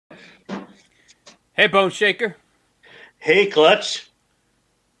Hey, Bone Shaker. Hey, Clutch.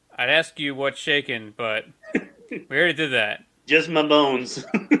 I'd ask you what's shaking, but we already did that. Just my bones.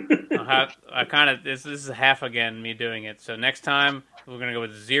 I kind of this is half again me doing it. So next time we're gonna go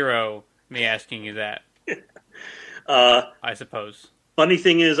with zero me asking you that. uh, I suppose. Funny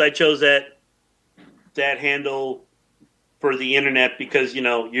thing is, I chose that handle for the internet because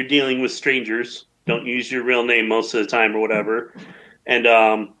you're dealing with strangers. Don't use your real name most of the time or whatever. And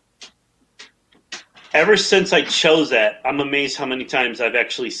ever since I chose that, I'm amazed how many times I've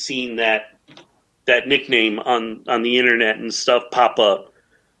actually seen that nickname on the internet and stuff pop up.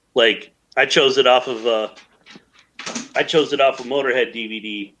 Like I chose it off a Motorhead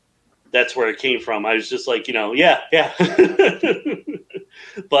DVD. That's where it came from. I was just like, yeah, yeah.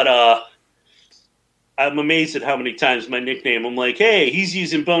 But I'm amazed at how many times my nickname. I'm like, hey, he's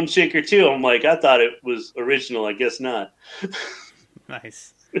using Bone Shaker too. I'm like, I thought it was original. I guess not.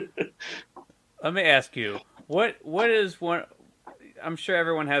 Nice. Let me ask you what is one. I'm sure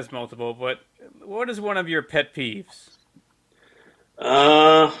everyone has multiple, but what is one of your pet peeves?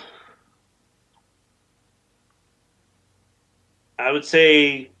 Uh, I would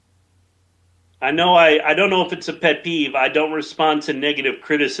say I don't know if it's a pet peeve. I don't respond to negative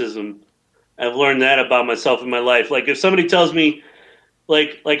criticism. I've learned that about myself in my life. Like if somebody tells me,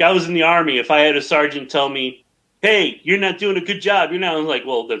 like I was in the army, if I had a sergeant tell me, "Hey, you're not doing a good job," I'm like,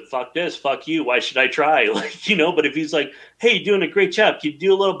 "Well, then fuck this, fuck you. Why should I try?" But if he's like, "Hey, you're doing a great job. Can you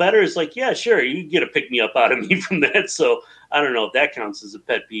do a little better?" It's like, "Yeah, sure. You get a pick me up out of me from that." So I don't know if that counts as a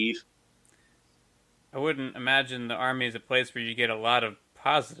pet peeve. I wouldn't imagine the army is a place where you get a lot of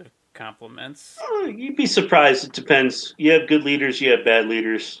positive compliments. You'd be surprised. It depends. You have good leaders. You have bad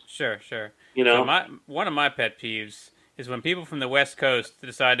leaders. Sure, sure. You So know. my one of my pet peeves is when people from the West Coast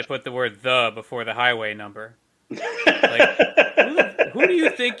decide to put the word "the" before the highway number. Like, who do you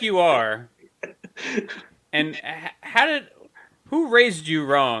think you are? And how did who raised you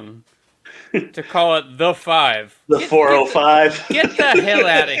wrong to call it the five? The Get the 405. get the hell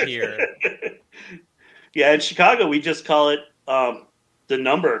out of here. Yeah, in Chicago, we just call it the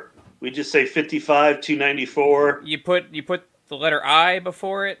number. We just say 55 294. You put the letter I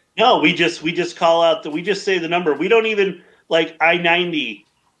before it. No, we just call out we just say the number. We don't even like I-90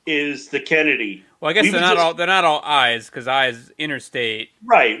 is the Kennedy. Well, I guess We they're would not just all they're not all I's because I is interstate.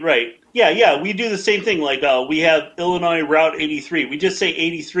 right. Yeah, yeah. We do the same thing. Like we have Illinois Route 83. We just say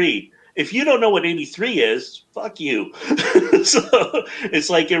 83. If you don't know what 83 is, fuck you. So it's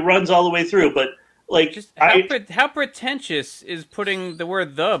like it runs all the way through. But like Just how pretentious is putting the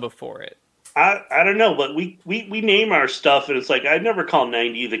word "the" before it? I don't know, but we name our stuff, and it's like I never call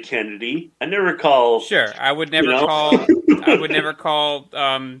 90 the Kennedy. I never call, Sure, I would you never know. call. I would never call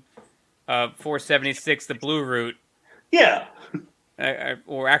 476 the Blue Route. Yeah,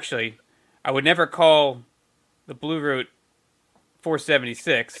 Or actually, I would never call the Blue Route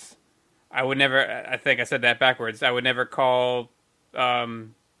 476. I would never. I think I said that backwards. I would never call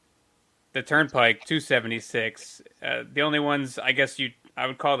um, the Turnpike 276. The only ones I guess I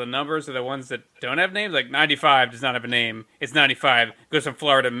would call the numbers are the ones that don't have names. Like 95 does not have a name. It's 95. It goes from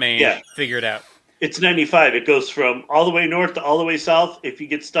Florida to Maine. yeah. Figure it out. It's 95. It goes from all the way north to all the way south. If you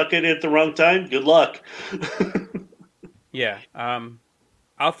get stuck in it at the wrong time, good luck. Yeah.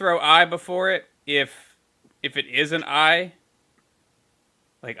 I'll throw I before it if it is an I,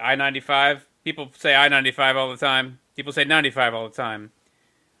 like I-95. People say I-95 all the time. People say 95 all the time.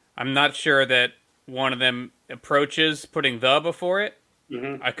 I'm not sure that one of them approaches putting the before it.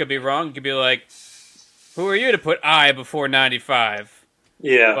 Hmm. I could be wrong. You could be like, who are you to put I before 95?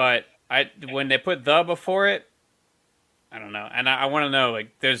 Yeah. But when they put the before it, I don't know. And I want to know,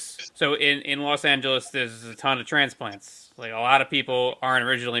 like, in Los Angeles, there's a ton of transplants. Like, a lot of people aren't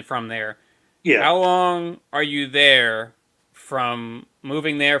originally from there. Yeah. How long are you there from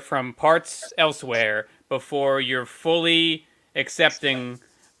moving there from parts elsewhere before you're fully accepting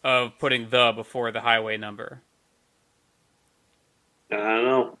of putting the before the highway number? I don't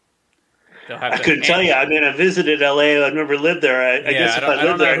know. They'll have I to. couldn't tell you. I mean, I visited LA. I've never lived there. I Yeah, guess if I I don't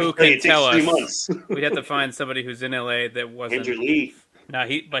lived know there, I who could tell you can it takes tell three us. months. We'd have to find somebody who's in LA that Andrew wasn't. Lee. No,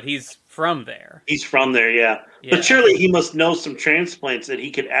 but he's from there. He's from there, yeah. But Yeah, surely he must know some transplants that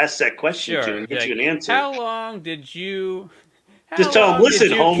he could ask that question to sure. and Be get you like, an answer. how long did you? Just How tell him, long did listen,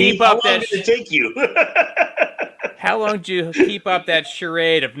 you homie, keep how up long that? did it take you? How long did you keep up that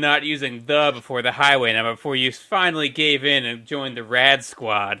charade of not using the before the highway number before you finally gave in and joined the Rad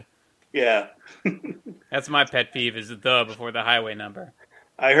Squad? Yeah. That's my pet peeve: is the before the highway number.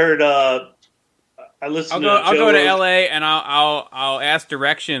 I heard I I'll listened go. to I'll Joe go to Rogan. LA and I'll ask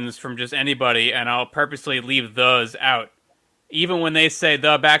directions from just anybody, and I'll purposely leave those out even when they say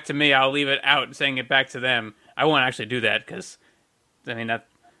the back to me, I'll leave it out saying it back to them. I won't actually do that because, I mean, I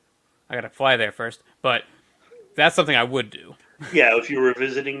got to fly there first. But that's something I would do. Yeah, if you were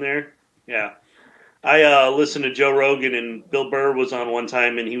visiting there. Yeah. I listened to Joe Rogan, and Bill Burr was on one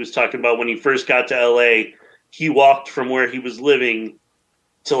time, and he was talking about when he first got to LA, he walked from where he was living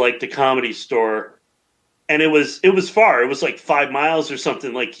to like the Comedy Store, and it was far. It was like 5 miles or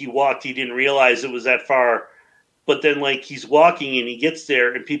something. Like he walked, he didn't realize it was that far. But then like he's walking and he gets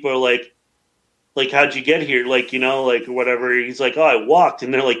there, and people are like how'd you get here? Like, like whatever. He's like, oh, I walked,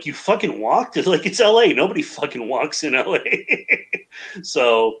 and they're like, you fucking walked? It's like, it's LA. Nobody fucking walks in LA.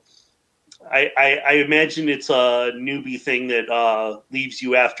 So I imagine it's a newbie thing that leaves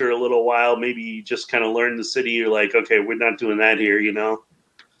you after a little while. Maybe you just kind of learn the city. You're like, okay, we're not doing that here,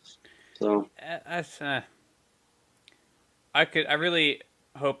 So I really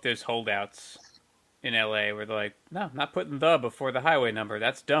hope there's holdouts in LA where they're like, no, not putting the before the highway number.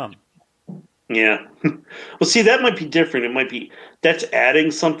 That's dumb. yeah. Well, see, that might be different. It might be that's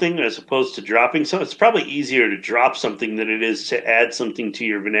adding something as opposed to dropping something. It's probably easier to drop something than it is to add something to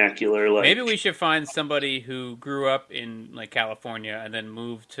your vernacular. Like Maybe we should find somebody who grew up in like California and then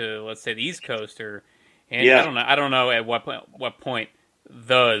moved to, let's say, the East Coast, and Yeah. I don't know at what point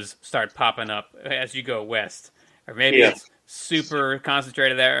those start popping up as you go west, or maybe it's super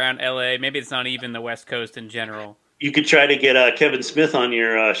concentrated there around LA. Maybe it's not even the West Coast in general. You could try to get Kevin Smith on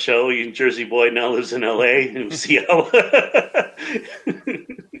your show. You Jersey boy now lives in LA, and see how.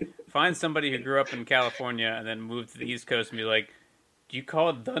 Find somebody who grew up in California and then moved to the East Coast and be like, do you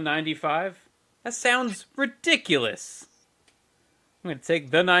call it the 95? That sounds ridiculous. I'm going to take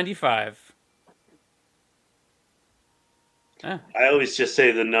the 95. I always just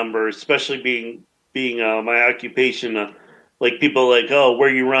say the number, especially being my occupation. Like people are like, oh, where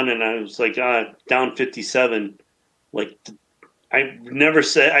you running? I was like, down 57. Like I never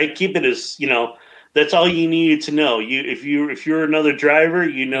say. I keep it as that's all you needed to know. If you're another driver,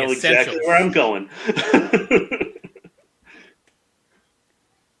 you know exactly where I'm going.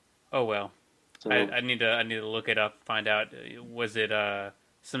 Oh well, so, I need to look it up, find out. Was it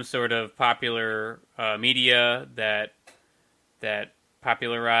some sort of popular media that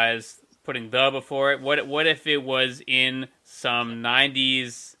popularized putting the before it? What if it was in some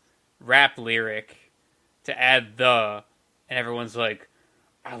 90s rap lyric to add the, and everyone's like,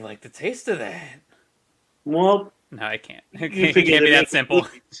 I like the taste of that. Well, no, I can't. It can't be that simple.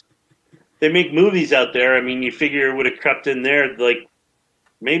 Movies. They make movies out there. I mean, you figure it would have crept in there. Like,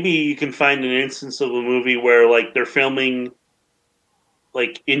 maybe you can find an instance of a movie where, like, they're filming,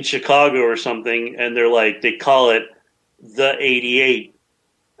 like, in Chicago or something, and they're like, they call it the 88.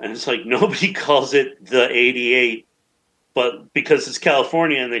 And it's like, nobody calls it the 88. But because it's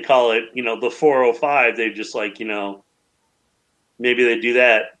California and they call it, the 405, they just like, maybe they do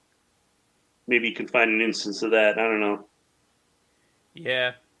that. Maybe you can find an instance of that. I don't know.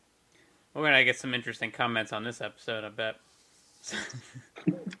 Yeah. We're going to get some interesting comments on this episode, I bet.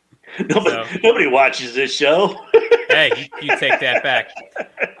 Nobody watches this show. Hey, you take that back.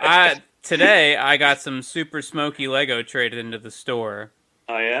 Today, I got some Super Smoky Lego traded into the store.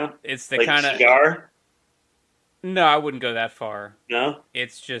 Oh, yeah? It's the kind of cigar? No, I wouldn't go that far. No?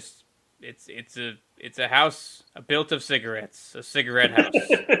 It's just it's a house built of cigarettes, a cigarette house.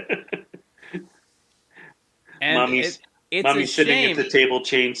 And Mommy's it's sitting at the table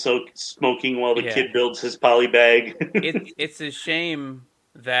chain smoking while the kid builds his poly bag. It's a shame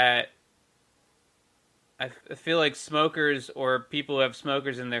that I feel like smokers or people who have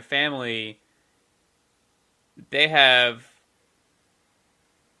smokers in their family, they have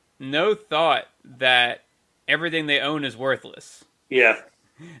no thought that everything they own is worthless. Yeah.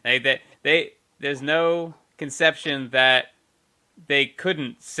 There's no conception that they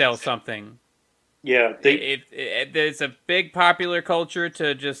couldn't sell something. Yeah. There's a big popular culture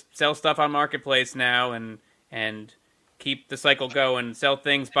to just sell stuff on Marketplace now and keep the cycle going, sell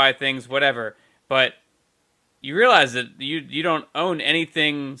things, buy things, whatever. But you realize that you don't own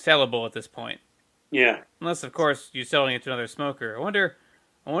anything sellable at this point. Yeah. Unless, of course, you're selling it to another smoker. I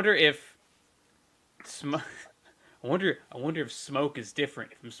wonder if smoke is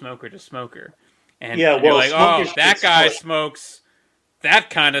different from smoker to smoker. And you're like, oh, that guy smokes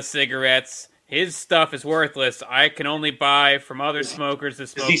that kind of cigarettes. His stuff is worthless. I can only buy from other smokers that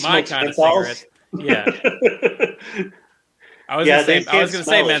smoke my kind of cigarettes. Yeah. I was gonna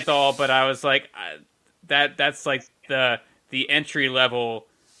say menthol, but I was like, that's like the entry level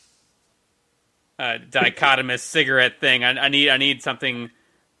dichotomous cigarette thing. I need something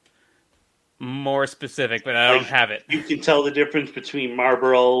more specific, but I don't have it. You can tell the difference between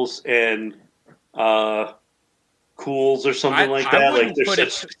Marlboros and cools or something like I that. Like wouldn't they're put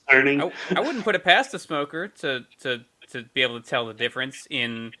such it. concerning. I wouldn't put it past a smoker to be able to tell the difference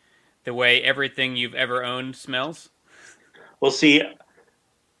in the way everything you've ever owned smells. Well, see,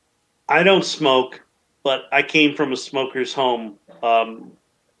 I don't smoke, but I came from a smoker's home.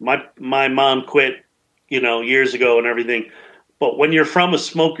 My mom quit, years ago and everything. But when you're from a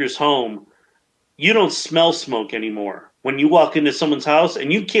smoker's home, you don't smell smoke anymore. When you walk into someone's house,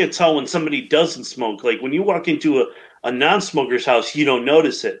 and you can't tell when somebody doesn't smoke. Like when you walk into a non-smoker's house, you don't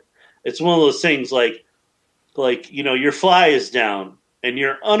notice it. It's one of those things like your fly is down and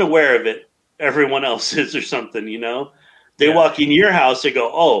you're unaware of it. Everyone else is or something. They Yeah. walk in your house, they go,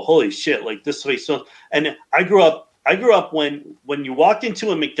 "Oh, holy shit!" Like this way. So, and I grew up when you walked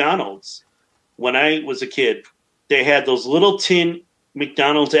into a McDonald's when I was a kid. They had those little tin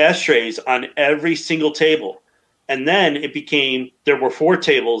McDonald's ashtrays on every single table, and then it became there were 4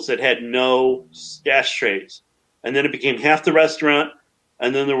 tables that had no ashtrays, and then it became half the restaurant,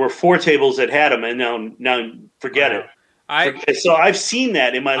 and then there were 4 tables that had them, and now forget Wow. so I've seen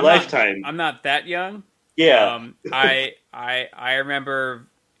that in my lifetime. I'm not that young. Yeah. I remember,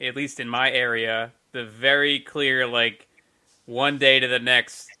 at least in my area, the very clear, like, one day to the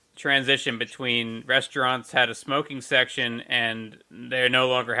next transition between restaurants had a smoking section and they no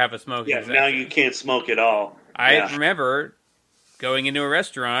longer have a smoking section. Now you can't smoke at all. I remember going into a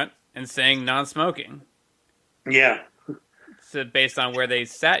restaurant and saying non-smoking. Yeah. So based on where they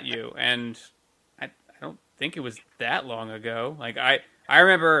sat you, and I don't think it was that long ago. Like I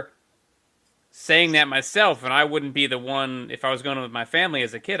remember saying that myself, and I wouldn't be the one, if I was going with my family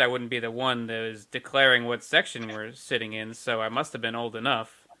as a kid, I wouldn't be the one that was declaring what section we're sitting in, so I must have been old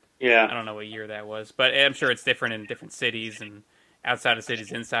enough. Yeah. I don't know what year that was, but I'm sure it's different in different cities and outside of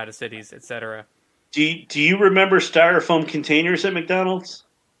cities, inside of cities, etc. Do you remember styrofoam containers at McDonald's?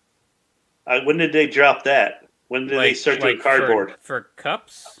 When did they drop that? When did they start doing cardboard? For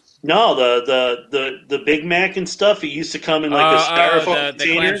cups? No, the Big Mac and stuff. It used to come in like a styrofoam the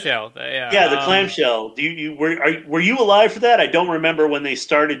container. clamshell. The clamshell. Were you alive for that? I don't remember when they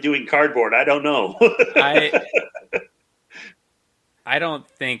started doing cardboard. I don't know. I don't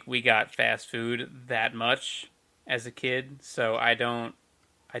think we got fast food that much as a kid, so I don't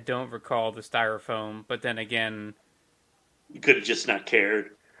recall the styrofoam. But then again, you could have just not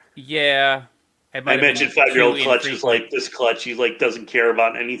cared. Yeah. I mentioned 5-year-old Clutch is like this Clutch. He like doesn't care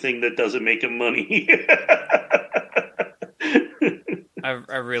about anything that doesn't make him money.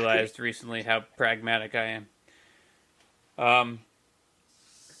 I realized recently how pragmatic I am.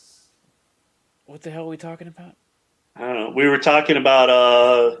 What the hell are we talking about? I don't know. We were talking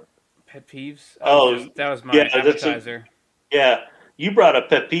about pet peeves. That was my appetizer. You brought up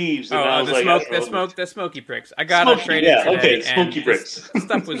pet peeves, and I was the smoky bricks. I got a trade in today, okay, smoky bricks.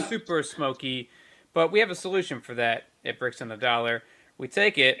 Stuff was super smoky, but we have a solution for that at Bricks on the Dollar. We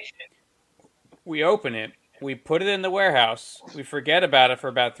take it, we open it, we put it in the warehouse, we forget about it for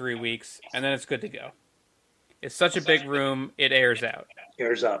about 3 weeks, and then it's good to go. It's such a big room, it airs out.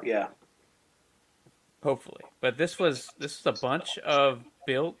 Airs out, yeah. Hopefully, but this was a bunch of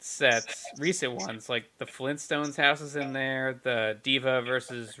built sets, recent ones, like the Flintstones house is in there, the Diva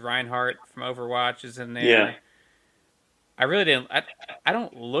versus Reinhardt from Overwatch is in there. Yeah. I really didn't. I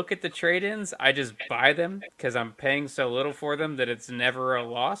don't look at the trade-ins. I just buy them because I'm paying so little for them that it's never a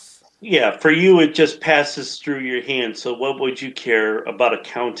loss. Yeah, for you it just passes through your hands. So what would you care about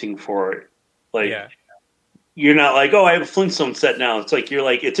accounting for it? You're not like, oh, I have a Flintstone set now. It's like you're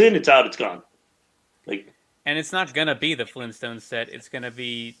like, it's in, it's out, it's gone. And it's not gonna be the Flintstone set. It's gonna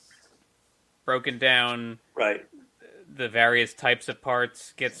be broken down. Right. The various types of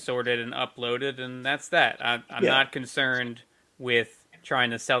parts get sorted and uploaded, and that's that. I'm not concerned with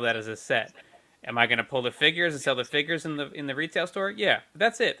trying to sell that as a set. Am I going to pull the figures and sell the figures in the retail store? Yeah,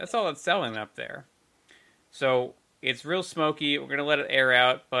 that's it. That's all it's selling up there. So it's real smoky. We're going to let it air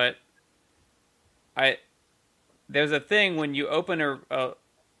out, but there's a thing when you open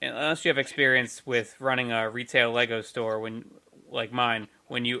unless you have experience with running a retail Lego store, like mine,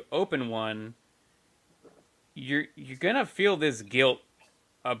 when you open one, you're gonna feel this guilt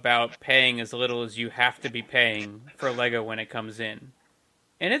about paying as little as you have to be paying for Lego when it comes in,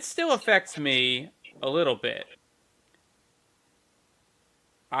 and it still affects me a little bit.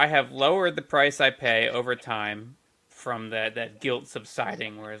 I have lowered the price I pay over time from that guilt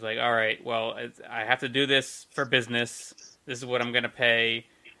subsiding, where it's like, all right, well, I have to do this for business. This is what I'm gonna pay.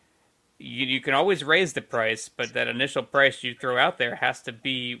 You can always raise the price, but that initial price you throw out there has to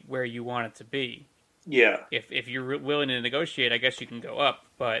be where you want it to be. Yeah. If you're willing to negotiate, I guess you can go up,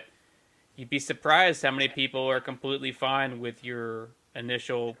 but you'd be surprised how many people are completely fine with your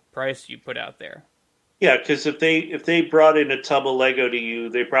initial price you put out there. Yeah, because if they brought in a tub of Lego to you,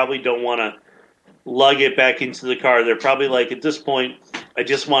 they probably don't want to lug it back into the car. They're probably like, at this point, I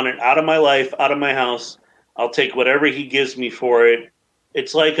just want it out of my life, out of my house. I'll take whatever he gives me for it.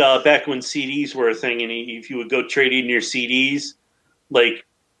 It's like back when CDs were a thing, and if you would go trade in your CDs, like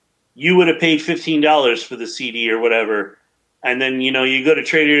you would have paid $15 for the CD or whatever, and then you go to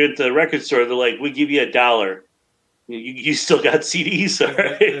trade it at the record store. They're like, we give you $1. You still got CDs, all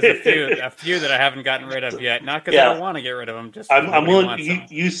right? There's a few that I haven't gotten rid of yet. Not because I don't want to get rid of them. Just I'm willing.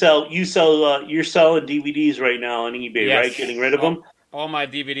 You sell. You're selling DVDs right now on eBay, yes. right? Getting rid of them. All my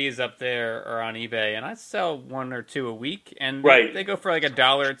DVDs up there are on eBay, and I sell 1 or 2 a week, and right. they go for like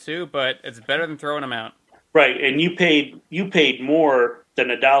 $1 or $2, but it's better than throwing them out. Right, and you paid more than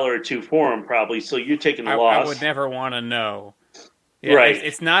 $1 or $2 for them, probably. So you're taking the loss. I would never want to know. Yeah, right.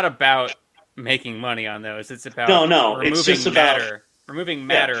 It's not about making money on those. It's about it's just about removing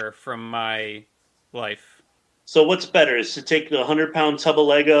matter from my life. So what's better is to take the 100-pound tub of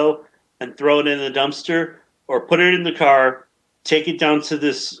Lego and throw it in the dumpster, or put it in the car, take it down to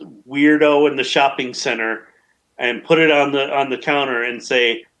this weirdo in the shopping center, and put it on the counter and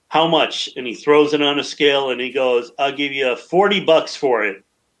say, how much? And he throws it on a scale and he goes, I'll give you $40 for it.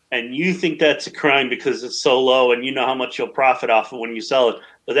 And you think that's a crime because it's so low, and you know how much you'll profit off of when you sell it.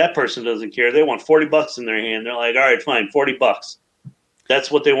 But that person doesn't care. They want $40 in their hand. They're like, all right, fine, $40. That's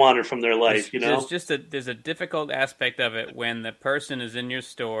what they wanted from their life, There's a difficult aspect of it when the person is in your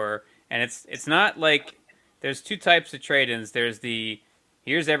store, and it's not like there's 2 types of trade-ins. There's the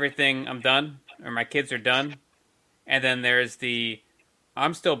here's everything, I'm done, or my kids are done, and then there's the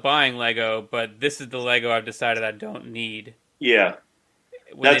I'm still buying Lego, but this is the Lego I've decided I don't need. Yeah.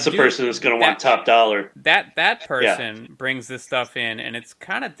 That's the person that's going to want top dollar. That person brings this stuff in, and it's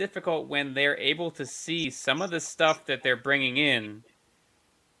kind of difficult when they're able to see some of the stuff that they're bringing in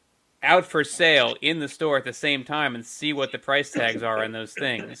out for sale in the store at the same time and see what the price tags are on those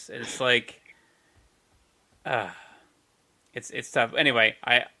things. It's like, it's tough. Anyway,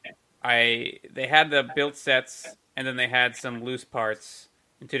 they had the built sets, and then they had some loose parts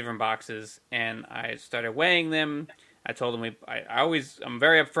in 2 different boxes, and I started weighing them. I told them I'm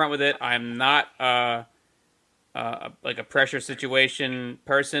very upfront with it. I'm not like a pressure situation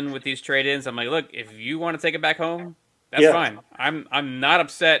person with these trade-ins. I'm like, look, if you want to take it back home, that's fine. I'm not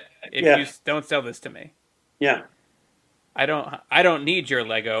upset if you don't sell this to me. Yeah. I don't need your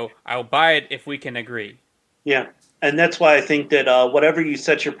Lego. I'll buy it if we can agree. Yeah. And that's why I think that whatever you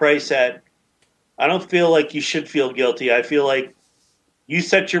set your price at, I don't feel like you should feel guilty. I feel like you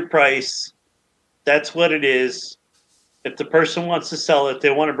set your price. That's what it is. If the person wants to sell it,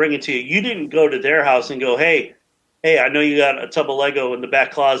 they want to bring it to you. You didn't go to their house and go, hey, I know you got a tub of Lego in the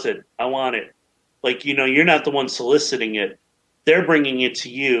back closet. I want it. Like, you're not the one soliciting it. They're bringing it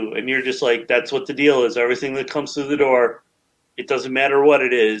to you, and you're just like, that's what the deal is. Everything that comes through the door, it doesn't matter what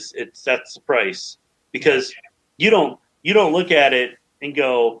it is. That's the price. Because you don't look at it and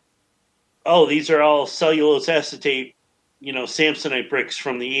go, oh, these are all cellulose acetate, Samsonite bricks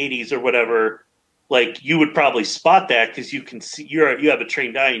from the 80s or whatever. Like, you would probably spot that because you can see you have a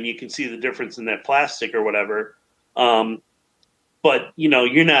trained eye and you can see the difference in that plastic or whatever. But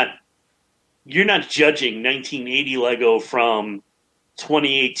you're not judging 1980 Lego from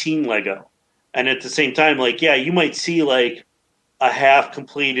 2018 Lego. And at the same time, like, you might see like a half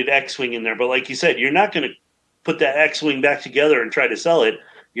completed X-Wing in there, but like you said, you're not going to put that X-Wing back together and try to sell it.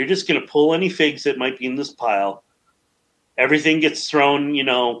 You're just going to pull any figs that might be in this pile. Everything gets thrown,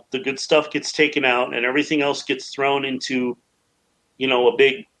 the good stuff gets taken out, and everything else gets thrown into, a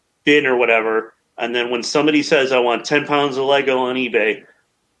big bin or whatever. And then when somebody says, I want 10 pounds of Lego on eBay,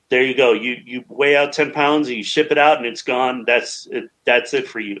 there you go. You weigh out 10 pounds and you ship it out and it's gone. That's it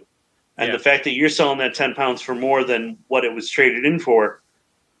for you. And the fact that you're selling that 10 pounds for more than what it was traded in for,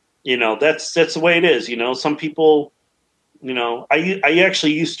 that's the way it is. Some people, I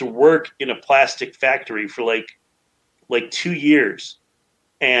actually used to work in a plastic factory for like 2 years,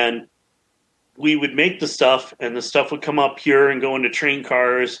 and we would make the stuff, and the stuff would come up pure and go into train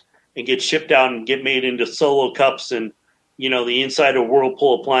cars and get shipped out and get made into Solo cups and the inside of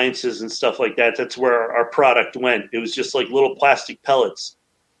Whirlpool appliances and stuff like that. That's where our product went. It was just like little plastic pellets,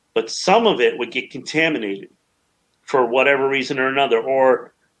 but some of it would get contaminated for whatever reason or another,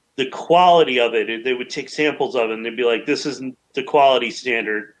 or the quality of it. They would take samples of it and they'd be like, this isn't the quality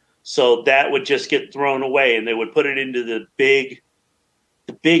standard. So that would just get thrown away, and they would put it into the big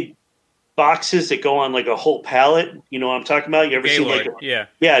boxes that go on like a whole pallet. You know what I'm talking about? You ever seen like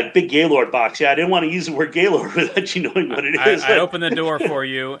a big Gaylord box? Yeah, I didn't want to use the word Gaylord without you knowing what it is. I opened the door for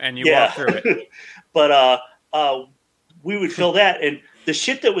you, and you walked through it. But we would fill that, and the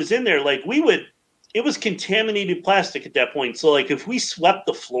shit that was in there, like we would it was contaminated plastic at that point. So like if we swept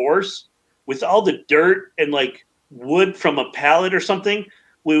the floors with all the dirt and like wood from a pallet or something,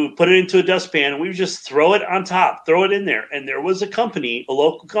 we would put it into a dustpan and we would just throw it on top, throw it in there. And there was a company, a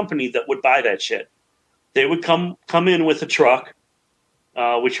local company that would buy that shit. They would come in with a truck,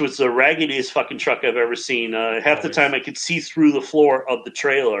 which was the raggediest fucking truck I've ever seen. Half the time I could see through the floor of the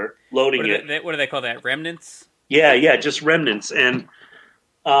trailer loading it. What do they call that? Remnants? Yeah, just remnants. And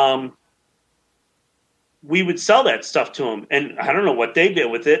we would sell that stuff to them. And I don't know what they did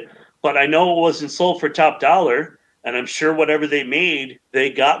with it, but I know it wasn't sold for top dollar. And I'm sure whatever they made,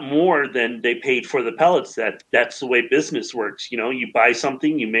 they got more than they paid for the pellets. That's the way business works. You know, you buy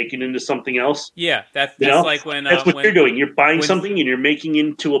something, you make it into something else. Yeah, that's like when that's what you're doing. You're buying something and you're making it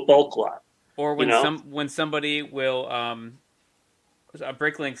into a bulk lot. Or when somebody will a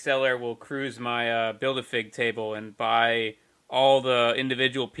Bricklink seller will cruise my Build-A-Fig table and buy all the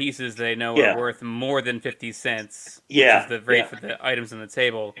individual pieces they know are worth more than 50 cents. Yeah, which is the rate for the items on the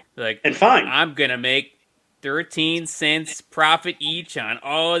table. Like, and fine, I'm gonna make 13 cents profit each on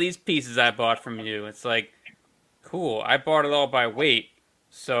all of these pieces I bought from you. It's like, cool, I bought it all by weight.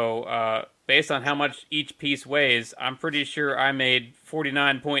 So based on how much each piece weighs, I'm pretty sure I made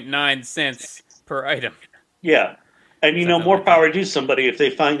 49.9 cents per item. Yeah. And, more power to somebody if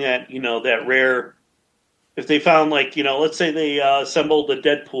they find that, that rare, if they found like, let's say they assembled a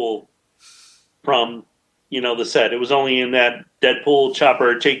Deadpool from, the set. It was only in that Deadpool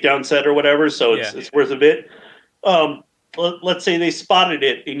chopper takedown set or whatever, so it's worth a bit. Let's say they spotted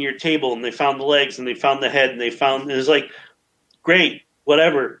it in your table and they found the legs and they found the head and it was like, great,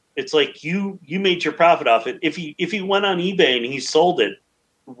 whatever. It's like you made your profit off it. If he went on eBay and he sold it,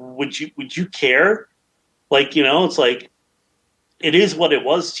 would you care? Like, it's like it is what it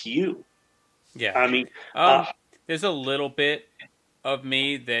was to you. Yeah. I mean, there's a little bit of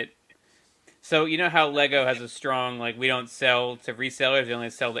me that. So you know how Lego has a strong we don't sell to resellers, we only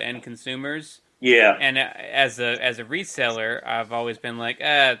sell to end consumers. Yeah. And as a reseller, I've always been like,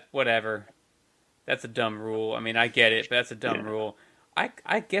 whatever. That's a dumb rule. I mean, I get it, but that's a dumb rule.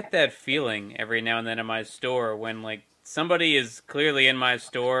 I get that feeling every now and then in my store when somebody is clearly in my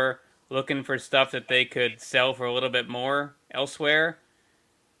store looking for stuff that they could sell for a little bit more elsewhere.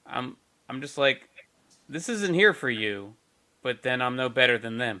 I'm just like, this isn't here for you, but then I'm no better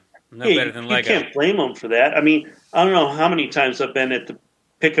than them. I'm no better than Lego. You can't blame them for that. I mean, I don't know how many times I've been at the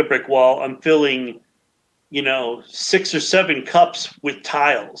Pick-A-Brick wall. I'm filling, 6 or 7 cups with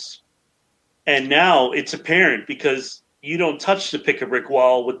tiles. And now it's apparent because you don't touch the Pick-A-Brick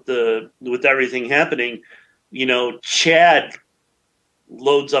wall with everything happening. Chad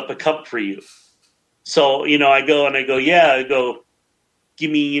loads up a cup for you. So, I go,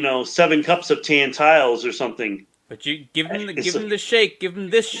 give me, 7 cups of tan tiles or something. But you give him the shake, give him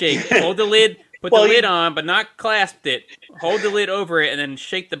this shake. Hold the lid, put the lid on, but not clasped it. Hold the lid over it, and then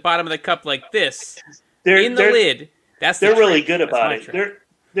shake the bottom of the cup like this. In the lid. They're really good about it.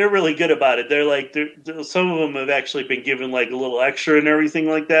 They're really good about it. They're like, some of them have actually been given a little extra and everything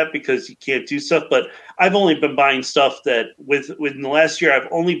like that because you can't do stuff. But I've only been buying stuff that within the last year,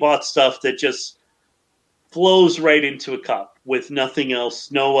 I've only bought stuff that just flows right into a cup with nothing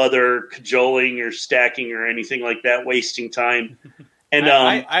else, no other cajoling or stacking or anything like that, wasting time. And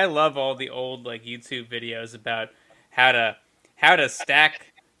I love all the old YouTube videos about how to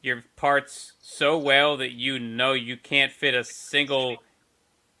stack your parts so well that you can't fit a single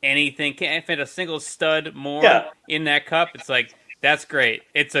stud more in that cup. It's like, that's great.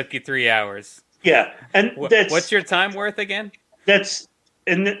 It took you 3 hours. Yeah, and what's your time worth again? That's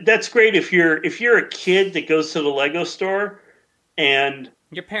great if you're a kid that goes to the Lego store and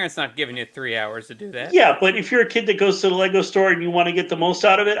your parents not giving you 3 hours to do that. Yeah, but if you're a kid that goes to the Lego store and you want to get the most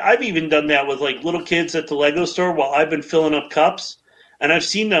out of it, I've even done that with little kids at the Lego store while I've been filling up cups, and I've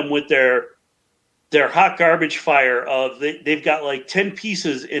seen them with their hot garbage fire of they've got 10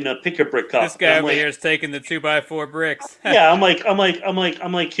 pieces in a Pick-A-Brick cup. This guy over here is taking the 2x4 bricks. Yeah, I'm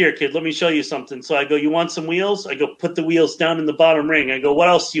like, here, kid, let me show you something. So I go, you want some wheels? I go, put the wheels down in the bottom ring. I go, what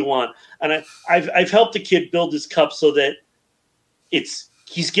else do you want? And I've helped the kid build his cup so that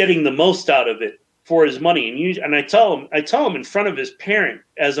he's getting the most out of it for his money. And I tell him in front of his parent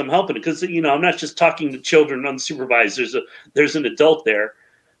as I'm helping it, because I'm not just talking to children unsupervised. There's an adult there,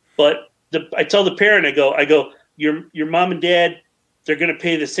 but. I tell the parent, I go, your mom and dad, they're going to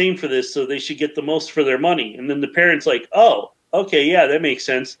pay the same for this, so they should get the most for their money. And then the parent's like, oh, okay, yeah, that makes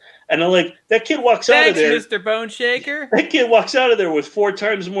sense. And I'm like, that kid walks out of there. Thanks, Mr. Bone Shaker. That kid walks out of there with 4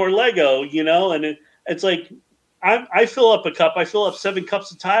 times more Lego, and it's like, I fill up a cup, I fill up 7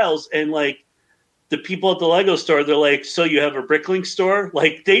 cups of tiles, and the people at the Lego store, they're like, "So you have a Bricklink store?"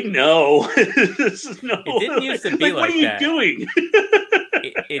 Like they know. This is no. It didn't used to be What are like you that. doing?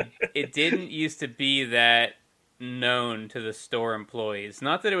 It didn't used to be that known to the store employees.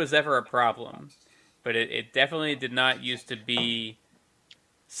 Not that it was ever a problem, but it definitely did not used to be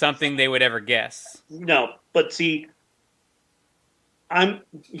something they would ever guess. No, but see,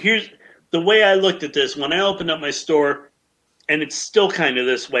 here's the way I looked at this when I opened up my store, and it's still kind of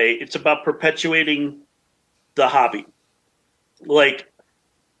this way. It's about perpetuating the hobby. Like,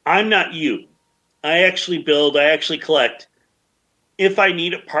 I'm not you. I actually build, I actually collect. If I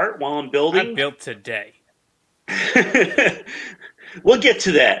need a part while I'm I building, built today. we'll get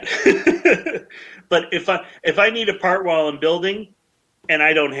to that. But if I need a part while I'm building and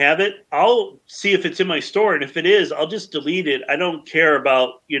I don't have it, I'll see if it's in my store, and if it is, I'll just delete it. I don't care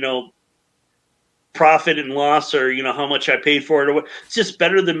about profit and loss, or how much I paid for it, or what. It's just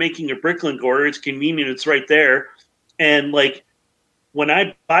better than making a Bricklink order. It's convenient. It's right there, and like when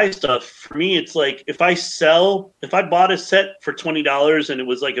I buy stuff, for me, it's like if I bought a set for $20 and it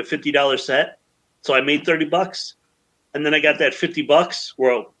was like a $50 set, so I made $30, and then I got that $50,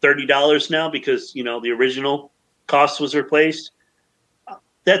 well, $30 now because the original cost was replaced.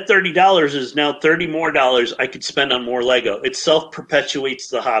 That $30 is now $30 more I could spend on more Lego. It self perpetuates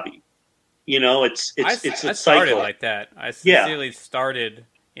the hobby. It's a I started cycle. like that. I sincerely started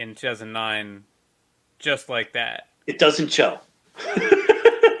in 2009 just like that. It doesn't show. I'm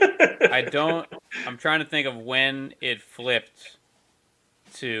trying to think of when it flipped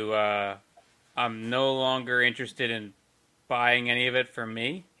to I'm no longer interested in buying any of it for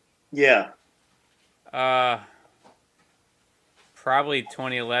me. Yeah. Probably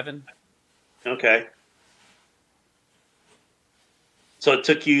 2011. Okay. So it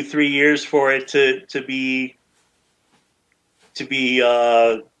took you 3 years for it to be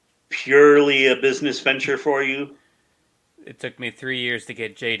purely a business venture for you? It took me 3 years to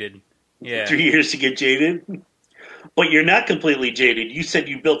get jaded. Yeah. 3 years to get jaded? But you're not completely jaded. You said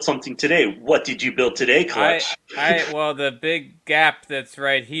you built something today. What did you build today, Clutch? Well, the big gap that's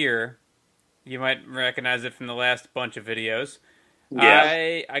right here, you might recognize it from the last bunch of videos.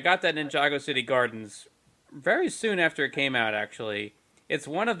 Yeah. I got that Ninjago City Gardens very soon after it came out, actually. It's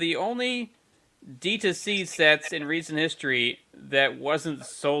one of the only D2C sets in recent history that wasn't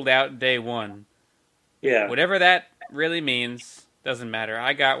sold out day one. Yeah. Whatever that really means, doesn't matter.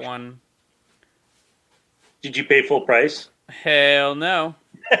 I got one. Did you pay full price? Hell no.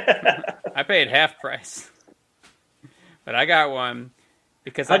 I paid half price. But I got one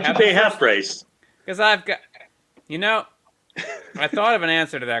because How'd you pay half price? Because I've got... I thought of an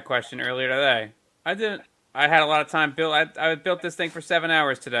answer to that question earlier today. I didn't. I had a lot of time built. I built this thing for 7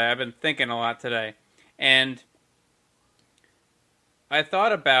 hours today. I've been thinking a lot today, and I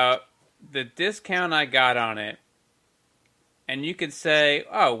thought about the discount I got on it. And you could say,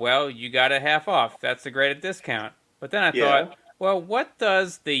 "Oh, well, you got a half off. That's a great discount." But then I thought, well, what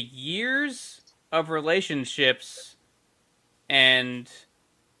does the years of relationships and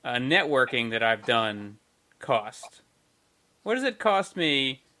networking that I've done cost? What does it cost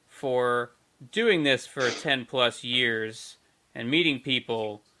me for doing this for 10 plus years and meeting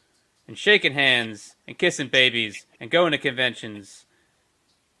people and shaking hands and kissing babies and going to conventions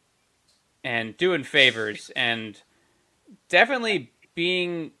and doing favors and definitely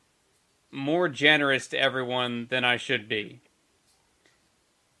being more generous to everyone than I should be?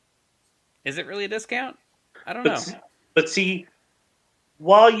 Is it really a discount? I don't know. But see,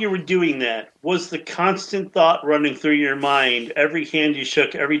 while you were doing that, was the constant thought running through your mind, every hand you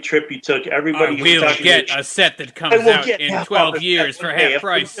shook, every trip you took, everybody you will get a set that comes out in 12 years for half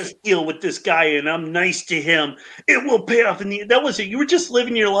price. If I just deal with this guy and I'm nice to him, it will pay off. That was it. You were just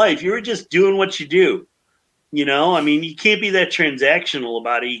living your life. You were just doing what you do. I mean, you can't be that transactional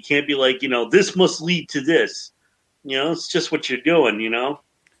about it. You can't be like, this must lead to this. It's just what you're doing,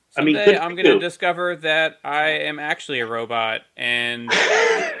 Someday I'm going to discover that I am actually a robot, and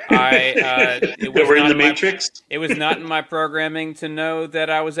we're in the Matrix. It was not in my programming to know that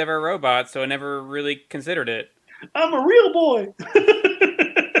I was ever a robot, so I never really considered it. I'm a real boy.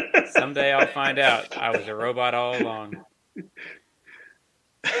 Someday I'll find out I was a robot all along.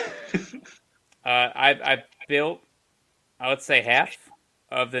 I built, I would say, half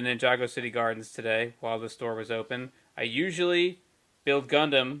of the Ninjago City Gardens today while the store was open. I usually build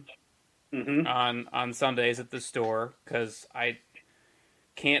Gundam on Sundays at the store because I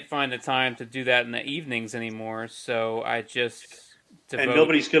can't find the time to do that in the evenings anymore. So I just devote... And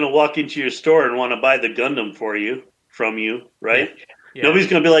nobody's going to walk into your store and want to buy the Gundam from you, right? Yeah. Nobody's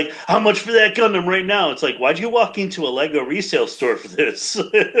going to be like, how much for that Gundam right now? It's like, why'd you walk into a Lego resale store for this?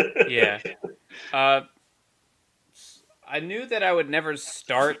 Yeah. I knew that I would never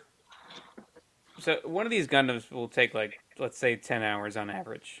start. So one of these Gundams will take like, let's say 10 hours on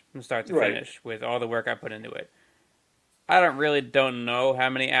average from start to Right. finish with all the work I put into it. I don't know how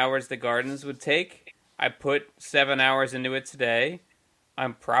many hours the Gardens would take. I put 7 hours into it today.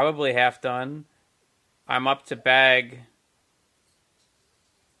 I'm probably half done. I'm up to bag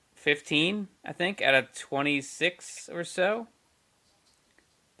 15, I think, out of 26 or so.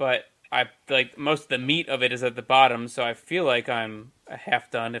 But I like most of the meat of it is at the bottom, so I feel like I'm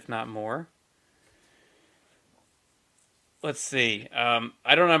half done, if not more. Let's see. I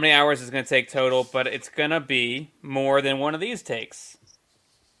don't know how many hours it's going to take total, but it's going to be more than one of these takes.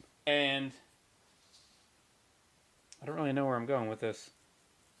 And I don't really know where I'm going with this.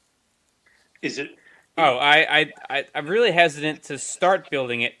 Is it? Oh, I'm really hesitant to start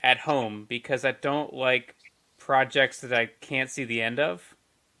building it at home because I don't like projects that I can't see the end of.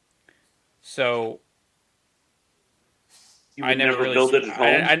 So You I would never never really build it at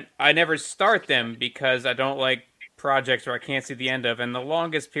home? I never start them because I don't like projects where I can't see the end of, and the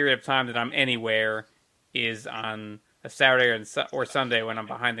longest period of time that I'm anywhere is on a Saturday or Sunday when I'm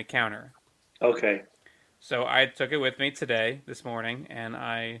behind the counter. Okay. So I took it with me today, this morning, and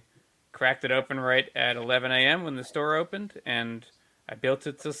I cracked it open right at 11 a.m. when the store opened, and I built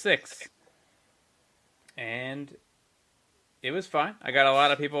it till 6. And it was fine. I got a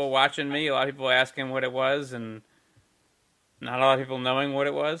lot of people watching me, a lot of people asking what it was, and not a lot of people knowing what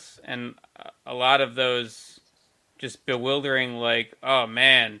it was, and a lot of those just bewildering, like, oh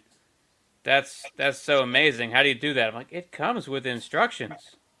man, that's so amazing. How do you do that? I'm like, it comes with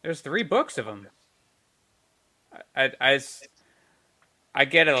instructions. There's 3 books of them. I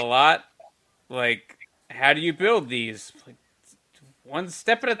get it a lot. Like, how do you build these? Like, one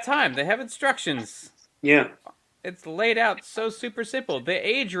step at a time. They have instructions. Yeah. It's laid out so super simple. The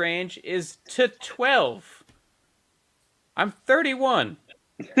age range is to 12. I'm 31.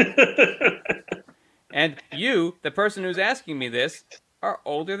 And you, the person who's asking me this, are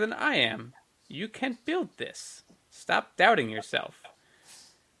older than I am. You can build this. Stop doubting yourself.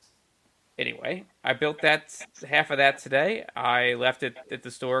 Anyway, I built that half of that today. I left it at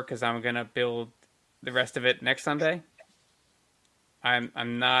the store because I'm gonna build the rest of it next Sunday.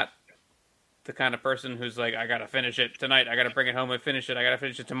 I'm not the kind of person who's like, I gotta finish it tonight. I gotta bring it home and finish it. I gotta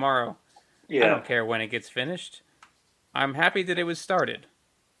finish it tomorrow. I Yeah. don't care when it gets finished. I'm happy that it was started.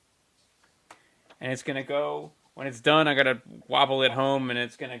 And it's going to go, when it's done, I got to wobble it home, and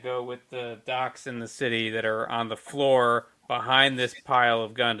it's going to go with the docks in the city that are on the floor behind this pile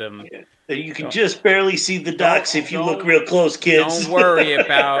of Gundam. Yeah. You can Don't- just barely see the docks if you look real close, kids. Don't worry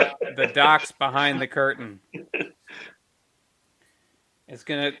about the docks behind the curtain. It's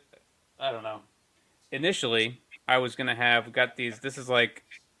going to, I don't know. Initially, I was going to have, got these, this is like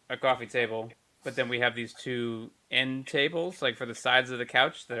a coffee table, but then we have these 2 end tables, like for the sides of the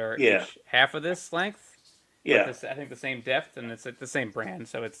couch that are Yeah. each half of this length. Yeah. With I think the same depth, and it's the same brand,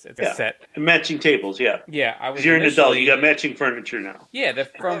 so it's Yeah. a set. And matching tables, yeah. Yeah, I was. Because you're an adult, you initially- got matching furniture now. Yeah, they're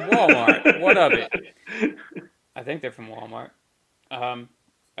from Walmart. What of it? I think they're from Walmart.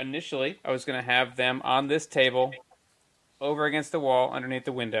 Initially, I was going to have them on this table, over against the wall, underneath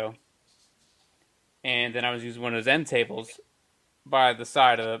the window, and then I was using one of those end tables by the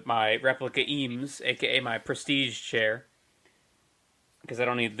side of my replica Eames, aka my prestige chair, because I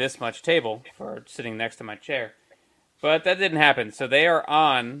don't need this much table for sitting next to my chair. But that didn't happen. So they are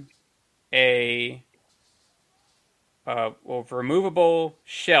on a removable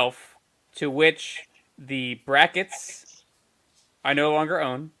shelf to which the brackets I no longer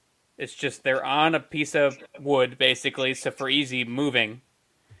own. It's just they're on a piece of wood, basically, so for easy moving.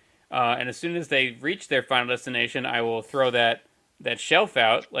 And as soon as they reach their final destination, I will throw that shelf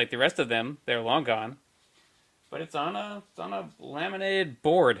out. Like the rest of them, they're long gone. But it's on a laminated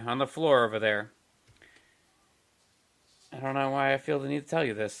board on the floor over there. I don't know why I feel the need to tell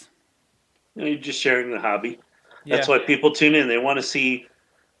you this. You're just sharing the hobby. Yeah. That's why people tune in. They want to see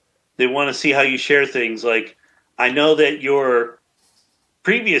how you share things. Like, I know that your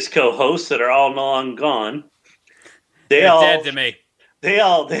previous co-hosts that are all long gone, They're dead to me. They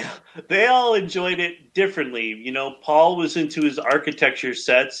all enjoyed it differently. You know, Paul was into his architecture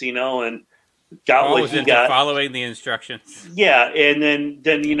sets, you know, and got Paul what was he into got. following the instructions. Yeah, and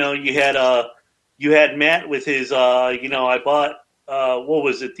then you know you had Matt with his I bought what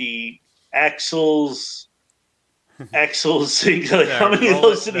was it, the axles like, how many of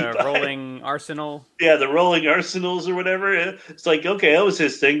those did he buy? Rolling Arsenal. Yeah, the rolling arsenals or whatever. It's like, okay, that was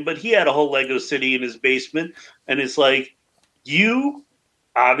his thing, but he had a whole Lego city in his basement, and it's like, you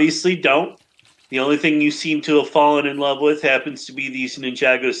obviously don't. The only thing you seem to have fallen in love with happens to be these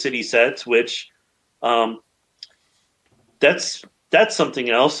Ninjago city sets, which Um, that's something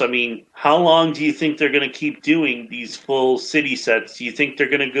else. I mean, how long do you think they're going to keep doing these full city sets? Do you think they're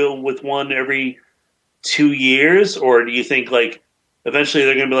going to go with one every 2 years, or do you think like eventually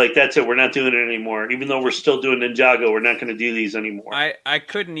they're going to be like, that's it, we're not doing it anymore, even though we're still doing Ninjago, we're not going to do these anymore? I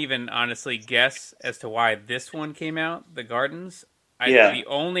couldn't even honestly guess as to why this one came out, the Gardens. Yeah, The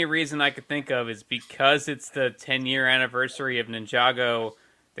only reason I could think of is because it's the 10-year anniversary of Ninjago.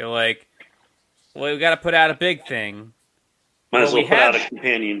 They're like, well, we got to put out a big thing. might Well, as well put out a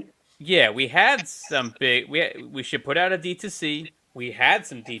companion. we had some big. We should put out a D2C. We had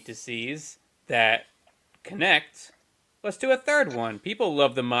some D2Cs that connect. Let's do a third one. People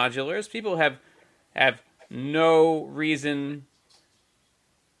love the modulars. People have no reason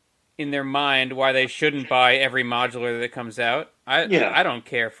in their mind why they shouldn't buy every modular that comes out. Yeah, I don't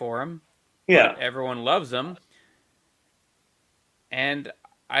care for them, yeah, but everyone loves them, and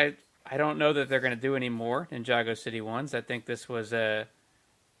I don't know that they're going to do any more Ninjago City ones. I think this was a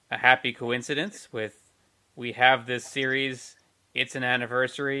happy coincidence with we have this series. It's an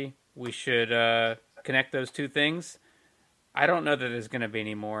anniversary. We should connect those two things. I don't know that there's going to be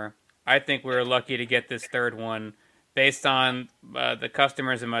any more. I think we were lucky to get this third one based on the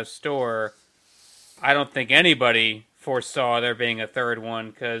customers in my store. I don't think anybody foresaw there being a third one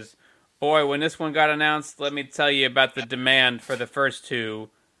because, boy, when this one got announced, let me tell you about the demand for the first two,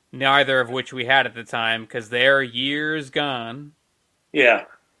 neither of which we had at the time because they're years gone. yeah,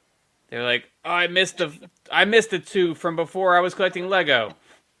 They're like, oh, I missed the two from before I was collecting Lego.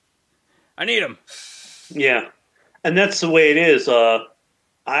 I need them. yeah. And that's the way it is. I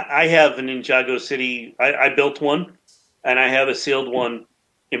have a Ninjago City. I built one, and I have a sealed one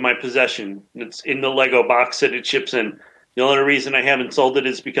in my possession. It's in the Lego box that it ships in. The only reason I haven't sold it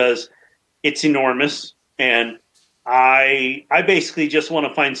is because it's enormous, and I basically just want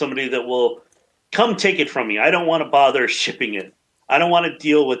to find somebody that will come take it from me. I don't want to bother shipping it. I don't want to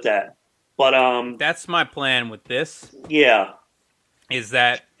deal with that. But That's my plan with this. yeah, Is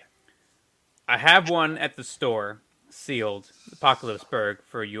that I have one at the store sealed, Apocalypseburg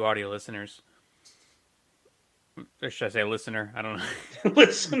for you audio listeners. Or should I say listener? I don't know.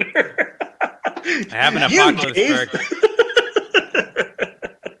 listener, I have an you Apocalypseburg.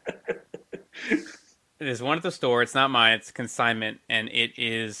 There's one at the store. It's not mine. It's consignment, and it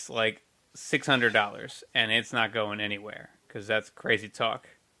is like $600, and it's not going anywhere because that's crazy talk.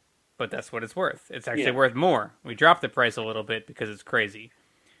 But that's what it's worth. It's actually yeah, worth more. We dropped the price a little bit because it's crazy.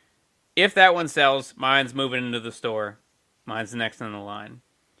 If that one sells, mine's moving into the store. Mine's the next on the line.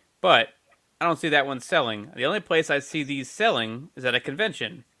 But I don't see that one selling. The only place I see these selling is at a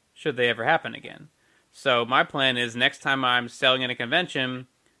convention, should they ever happen again. So my plan is next time I'm selling at a convention,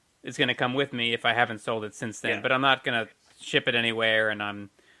 it's going to come with me if I haven't sold it since then. yeah. But I'm not going to ship it anywhere, and I'm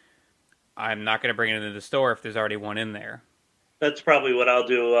not going to bring it into the store if there's already one in there. That's probably what I'll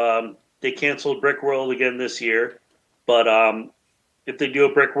do. They canceled Brick World again this year, but if they do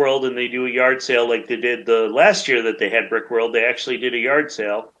a Brick World and they do a yard sale like they did the last year that they had Brick World, they actually did a yard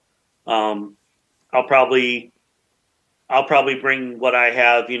sale. Um, I'll probably bring what I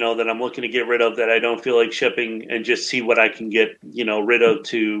have, that I'm looking to get rid of that I don't feel like shipping, and just see what I can get, rid of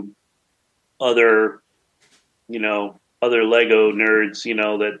to other, other Lego nerds,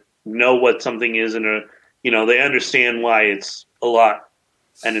 that know what something is and they understand why it's a lot.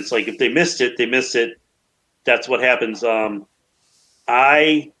 And it's like if they missed it, they missed it. That's what happens.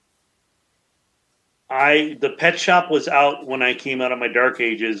 I the pet shop was out when I came out of my dark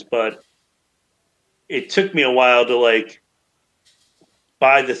ages, but it took me a while to like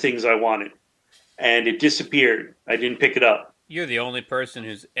buy the things I wanted, and it disappeared. I didn't pick it up. You're the only person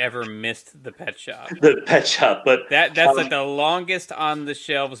who's ever missed the pet shop. The pet shop, but That's like the longest on the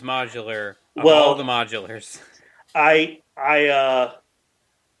shelves modular of well, all the modulars. I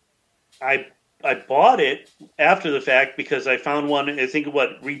I bought it after the fact because I found one. I think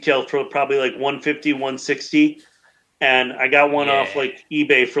what retailed for probably like 150, 160, and I got one off like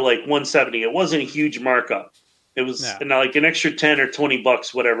eBay for like 170. It wasn't a huge markup. It was like an extra 10 or 20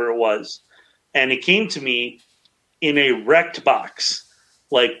 bucks, whatever it was, and it came to me in a wrecked box.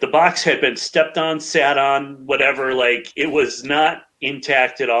 Like the box had been stepped on, sat on, whatever. Like it was not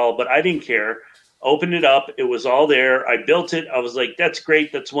intact at all, but I didn't care. Opened it up. It was all there. I built it. I was like, that's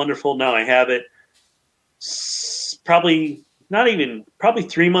great. That's wonderful. Now I have it. Probably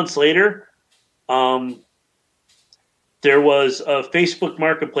 3 months later, there was a Facebook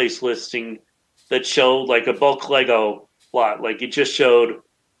Marketplace listing that showed like a bulk Lego lot. Like it just showed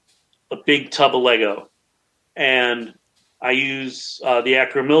a big tub of Lego. And I use the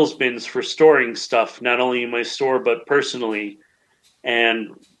Acro Mills bins for storing stuff, not only in my store, but personally.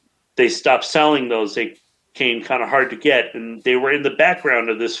 And they stopped selling those. They came kind of hard to get, and they were in the background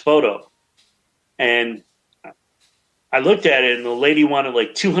of this photo. And I looked at it, and the lady wanted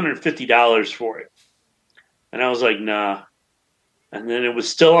like $250 for it, and I was like, nah. And then it was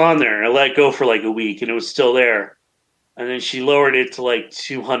still on there. I let it go for like a week, and it was still there. And then she lowered it to like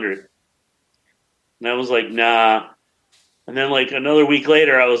 200, and I was like, nah. And then like another week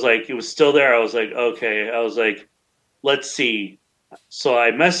later, I was like, it was still there. I was like, okay. I was like, let's see. So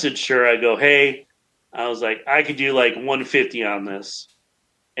I messaged her. I go, hey, I was like, I could do like 150 on this.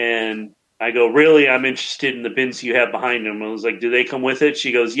 And I go, really? I'm interested in the bins you have behind them. I was like, do they come with it?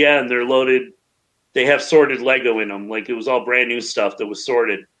 She goes, yeah, and they're loaded. They have sorted Lego in them. Like it was all brand new stuff that was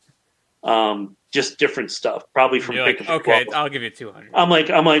sorted. Just different stuff, probably from You're Pick like, okay, I'll give you 200. I'm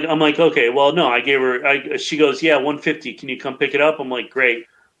like, okay, well, no, I gave her. She goes, yeah, 150. Can you come pick it up? I'm like, great.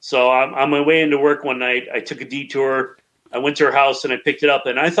 So I'm on my way into work one night. I took a detour. I went to her house and I picked it up,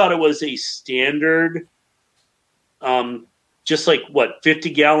 and I thought it was a standard, just like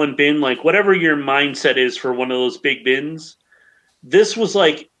 50-gallon bin, like whatever your mindset is for one of those big bins. This was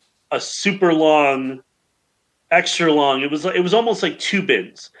like a super long, extra long. It was almost like two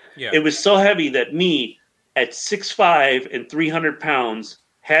bins. Yeah. It was so heavy that me at 6'5" and 300 pounds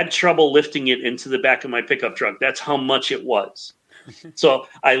had trouble lifting it into the back of my pickup truck. That's how much it was. So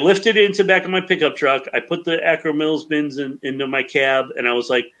I lifted it into the back of my pickup truck. I put the Acro Mills bins into my cab, and I was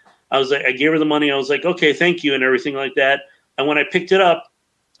like, I gave her the money. I was like, okay, thank you, and everything like that. And when I picked it up,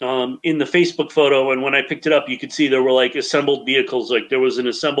 in the Facebook photo, and when I picked it up, you could see there were like assembled vehicles. Like there was an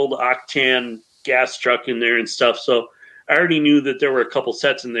assembled Octane gas truck in there and stuff. So I already knew that there were a couple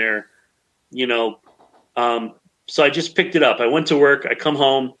sets in there, you know. So I just picked it up. I went to work. I come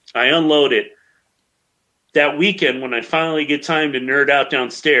home. I unload it. That weekend, when I finally get time to nerd out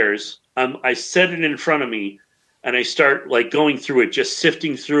downstairs, I set it in front of me, and I start like going through it, just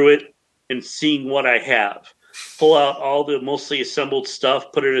sifting through it and seeing what I have. Pull out all the mostly assembled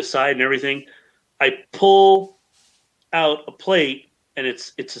stuff, put it aside and everything. I pull out a plate, and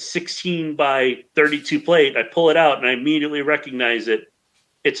it's a 16 by 32 plate. I pull it out, and I immediately recognize it.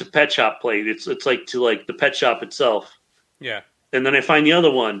 It's a pet shop plate. It's like to like the pet shop itself. Yeah. And then I find the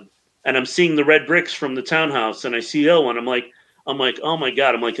other one, and I'm seeing the red bricks from the townhouse, and I see the other one. I'm like, oh my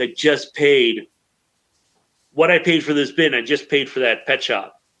God. I'm like, I just paid what I paid for this bin. I just paid for that pet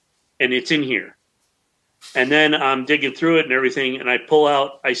shop, and it's in here. And then I'm digging through it and everything, and I pull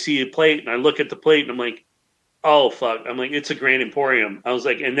out, I see a plate, and I look at the plate, and I'm like, oh, fuck. I'm like, it's a Grand Emporium. I was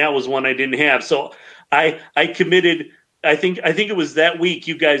like, and that was one I didn't have. So I committed. I think it was that week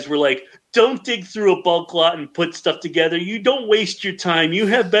you guys were like, don't dig through a bulk lot and put stuff together. You don't waste your time. You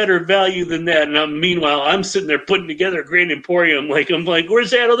have better value than that. And meanwhile, I'm sitting there putting together a Grand Emporium. I'm like,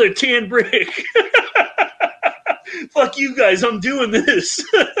 where's that other tan brick? Fuck you guys. I'm doing this.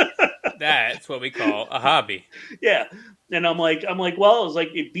 That's what we call a hobby. Yeah. And I'm like, well, I was like,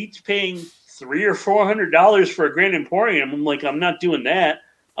 it beats paying $300 or $400 for a Grand Emporium. I'm like, I'm not doing that.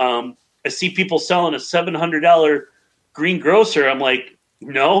 I see people selling a $700 green grocer. I'm like,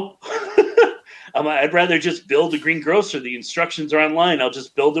 no. I'd rather just build a green grocer. The instructions are online. I'll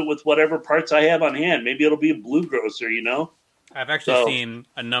just build it with whatever parts I have on hand. Maybe it'll be a blue grocer, you know? I've actually seen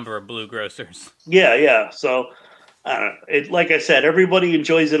a number of blue grocers. Yeah. So, I don't know. Like I said, everybody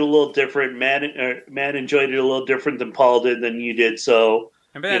enjoys it a little different. Matt enjoyed it a little different than Paul did, than you did. So,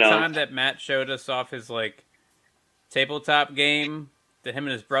 remember that time that Matt showed us off his like tabletop game that him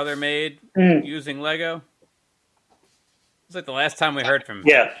and his brother made using Lego? It's like the last time we heard from him.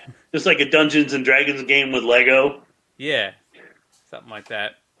 Yeah, just like a Dungeons and Dragons game with Lego. Yeah, something like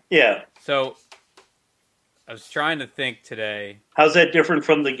that. Yeah. So I was trying to think today. How's that different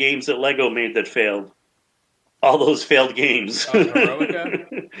from the games that Lego made that failed? All those failed games. Oh,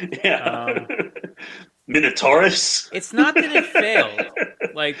 Heroica? Yeah. Minotaurus? It's not that it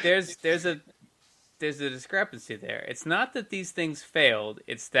failed. Like there's a discrepancy there. It's not that these things failed.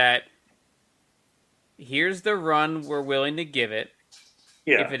 It's that here's the run we're willing to give it.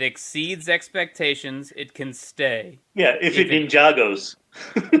 Yeah. If it exceeds expectations, it can stay. Yeah, if it Ninjagos.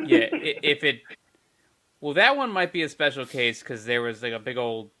 Yeah, if it... Well, that one might be a special case because there was like a big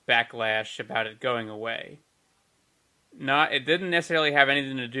old backlash about it going away. It didn't necessarily have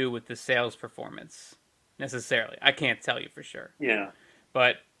anything to do with the sales performance, necessarily. I can't tell you for sure. Yeah.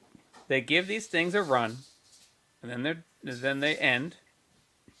 But they give these things a run, and then they end,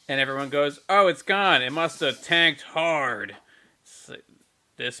 and everyone goes, "Oh, it's gone. It must have tanked hard.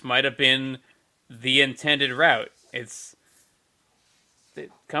 This might have been the intended route." The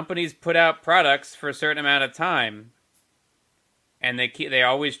companies put out products for a certain amount of time, and they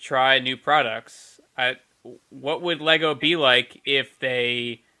always try new products. What would Lego be like if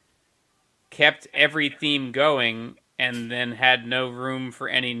they kept every theme going and then had no room for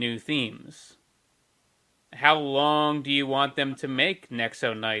any new themes. How long do you want them to make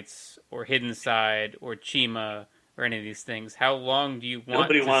Nexo Knights or Hidden Side or Chima or any of these things? How long do you want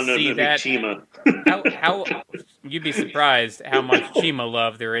Nobody to wanted see to make that? Chima. How you'd be surprised how much Chima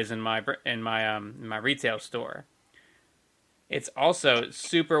love there is in my retail store. It's also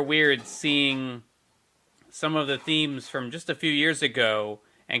super weird seeing some of the themes from just a few years ago,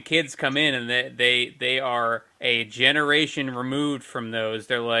 and kids come in and they are a generation removed from those.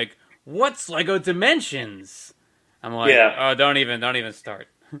 They're like, "What's Lego Dimensions?" I'm like, Yeah. "Oh, don't even start."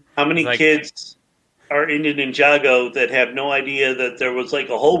 How It's many like, kids are into Ninjago that have no idea that there was like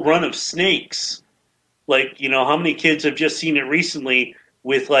a whole run of snakes? Like, how many kids have just seen it recently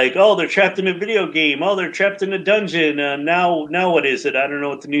with like, oh, they're trapped in a video game. Oh, they're trapped in a dungeon. Now what is it? I don't know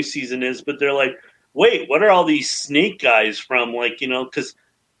what the new season is, but they're like, wait, what are all these snake guys from? Like, because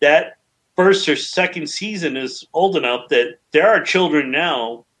that first or second season is old enough that there are children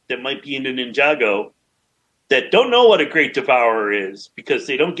now that might be into Ninjago that don't know what a Great Devourer is because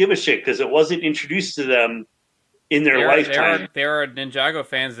they don't give a shit because it wasn't introduced to them in their lifetime. there are Ninjago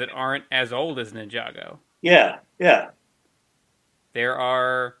fans that aren't as old as Ninjago. Yeah, yeah. There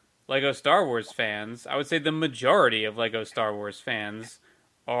are Lego Star Wars fans. I would say the majority of Lego Star Wars fans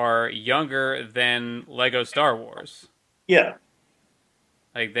are younger than Lego Star Wars. Yeah.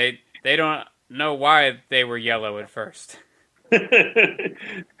 Like they don't know why they were yellow at first.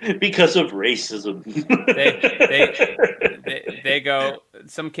 Because of racism. They go.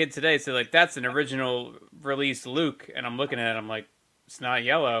 Some kid today said like that's an original release Luke, and I'm looking at it. I'm like, it's not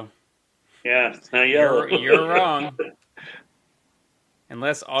yellow. Yeah, it's not yellow. You're wrong.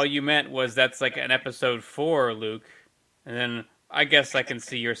 Unless all you meant was that's like an episode 4 Luke, and then I guess I can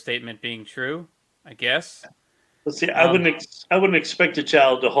see your statement being true. I guess. Let's see. I wouldn't expect a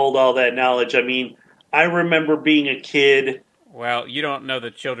child to hold all that knowledge. I mean, I remember being a kid. Well, you don't know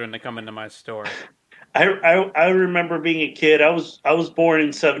the children that come into my store. I remember being a kid. I was born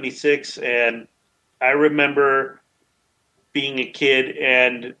in '76, and I remember being a kid,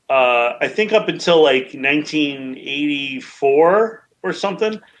 and I think up until like 1984 or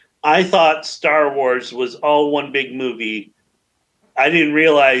something, I thought Star Wars was all one big movie. I didn't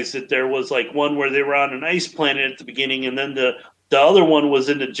realize that there was like one where they were on an ice planet at the beginning, and then the other one was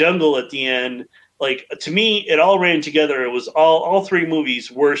in the jungle at the end. Like, to me, it all ran together. It was all three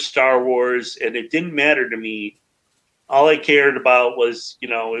movies were Star Wars, and it didn't matter to me. All I cared about was,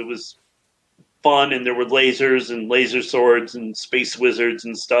 it was fun, and there were lasers and laser swords and space wizards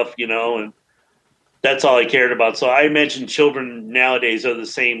and stuff, and that's all I cared about. So I imagine children nowadays are the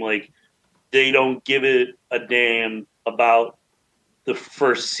same. Like, they don't give it a damn about the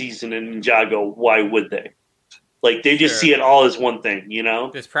first season in Ninjago. Why would they? Like, they just see it all as one thing,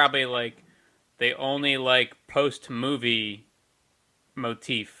 There's probably like they only like post-movie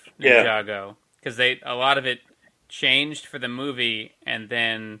motif Ninjago because a lot of it changed for the movie, and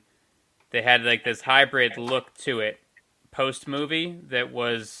then they had like this hybrid look to it post-movie that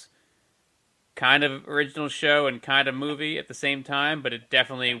was kind of original show and kind of movie at the same time, but it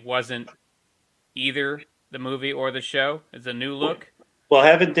definitely wasn't either the movie or the show. It's a new look. Well,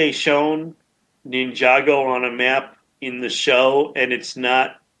 haven't they shown Ninjago on a map in the show, and it's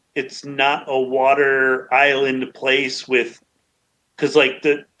not a water island place with, because like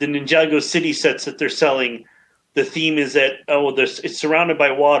the Ninjago city sets that they're selling, the theme is that it's surrounded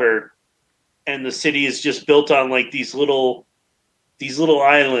by water, and the city is just built on like these little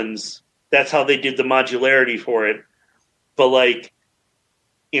islands. That's how they did the modularity for it. But like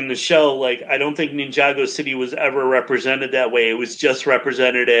in the show, like I don't think Ninjago City was ever represented that way. It was just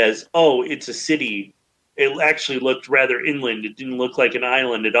represented as, oh, it's a city. It actually looked rather inland. It didn't look like an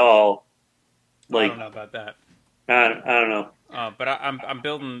island at all. Like, I don't know about that. I don't know. But I'm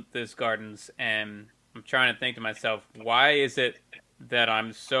building this gardens, and I'm trying to think to myself, why is it that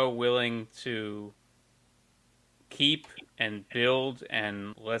I'm so willing to keep and build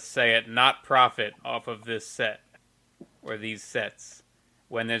and, let's say it, not profit off of this set or these sets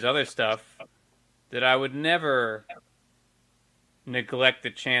when there's other stuff that I would never neglect the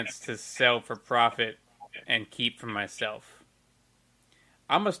chance to sell for profit and keep for myself.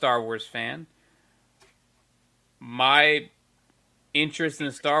 I'm a Star Wars fan. My interest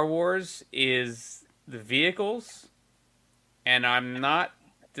in Star Wars is the vehicles, and I'm not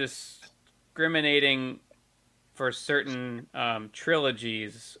discriminating for certain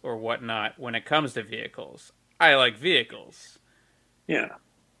trilogies or whatnot when it comes to vehicles. I like vehicles. Yeah.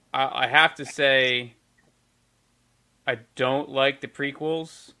 I have to say I don't like the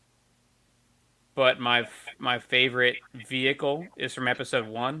prequels, but my favorite vehicle is from Episode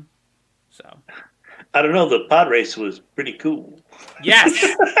 1. So, I don't know. The pod race was pretty cool. yes,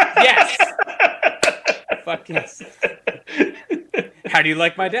 yes, fuck yes. How do you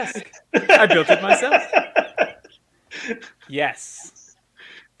like my desk? I built it myself. Yes,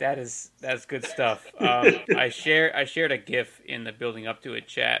 that's good stuff. I shared a GIF in the building up to it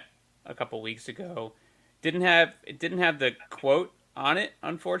chat a couple weeks ago. It didn't have the quote on it,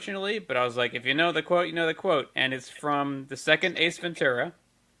 unfortunately, but I was like, if you know the quote, you know the quote, and it's from the second Ace Ventura,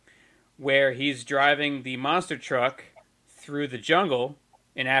 where he's driving the monster truck through the jungle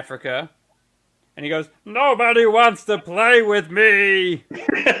in Africa, and he goes, "Nobody wants to play with me."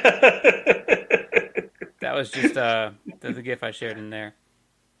 That was just the GIF I shared in there.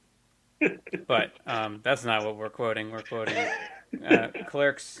 But that's not what we're quoting. We're quoting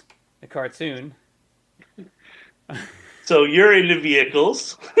Clerks, the cartoon. So you're into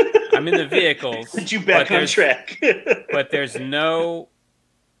vehicles. I'm in the vehicles. Put you back on track. But there's no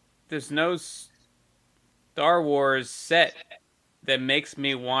Star Wars set that makes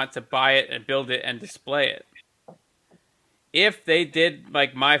me want to buy it and build it and display it. If they did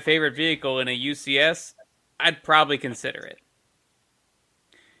like my favorite vehicle in a UCS, I'd probably consider it.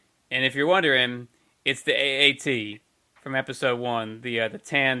 And if you're wondering, it's the AAT from Episode 1, the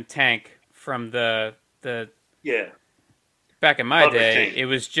tan tank from the yeah. Back in my day, tank. it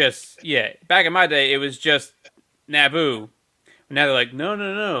was just Back in my day, it was just Naboo. Now they're like,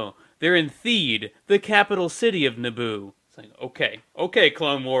 no. They're in Theed, the capital city of Naboo. It's like, okay,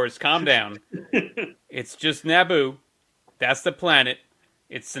 Clone Wars, calm down. It's just Naboo. That's the planet.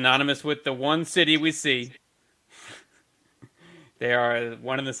 It's synonymous with the one city we see. They are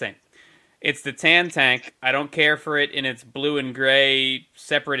one and the same. It's the tan tank. I don't care for it in its blue and gray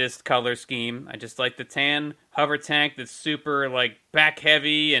separatist color scheme. I just like the tan hover tank that's super like back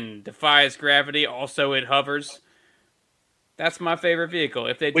heavy and defies gravity. Also, it hovers. That's my favorite vehicle.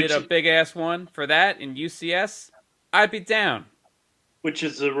 If they did a big ass one for that in UCS, I'd be down. Which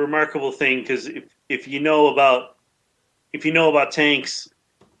is a remarkable thing because if you know about tanks,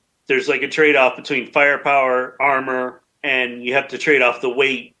 there's like a trade off between firepower, armor, and you have to trade off the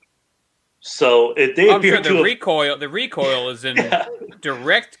weight. So if they appear sure the recoil is in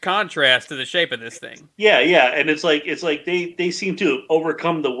direct contrast to the shape of this thing. Yeah, and it's like they seem to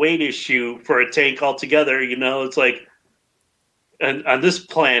overcome the weight issue for a tank altogether. You know, it's like on this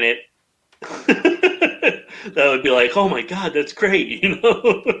planet that would be like, oh my god, that's great. You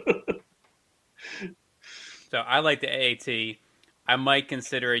know. So I like the AAT. I might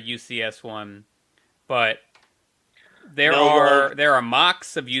consider a UCS one, but there are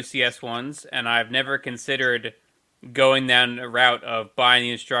mocks of UCS ones, and I've never considered going down a route of buying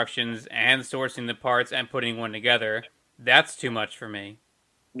the instructions and sourcing the parts and putting one together. That's too much for me.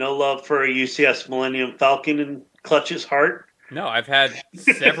 No love for a UCS Millennium Falcon in Clutch's heart? No, I've had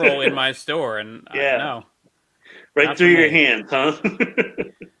several in my store, and no. Right through your hands, huh?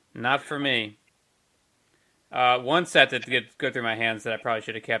 Not for me. One set that did go through my hands that I probably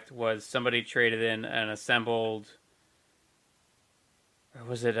should have kept was somebody traded in an assembled... Or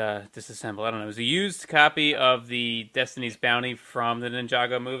was it disassembled? I don't know. It was a used copy of the Destiny's Bounty from the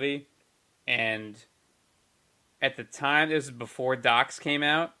Ninjago movie. And at the time, this was before Docks came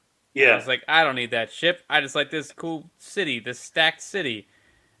out. Yeah. I was like, I don't need that ship. I just like this cool city, this stacked city.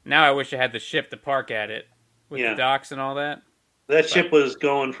 Now I wish I had the ship to park at it with the docks and all that. That ship was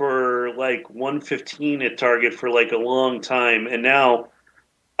going for like $115 at Target for like a long time. And now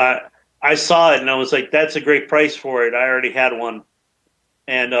I saw it and I was like, that's a great price for it. I already had one.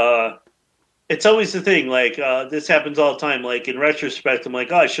 And it's always the thing, like, this happens all the time. Like, in retrospect, I'm like,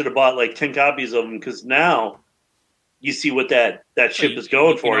 oh, I should have bought, like, 10 copies of them, because now you see what that ship is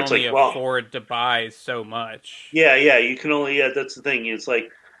going for. It's like, well... You can only afford to buy so much. Yeah, you can only... that's the thing. It's like,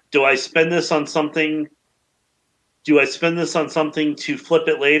 do I spend this on something... to flip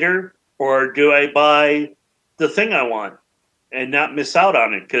it later, or do I buy the thing I want and not miss out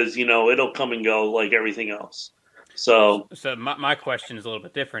on it? Because, you know, it'll come and go like everything else. So my question is a little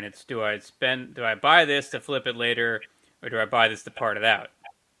bit different. It's do I buy this to flip it later, or do I buy this to part it out?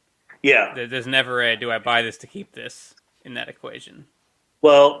 Yeah. There's never a do I buy this to keep this in that equation.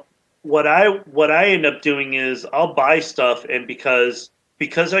 Well, what I end up doing is I'll buy stuff, and because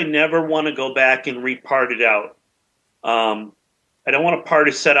I never want to go back and repart it out. I don't want to part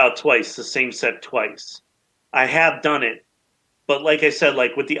a set out twice, the same set twice. I have done it, but like I said,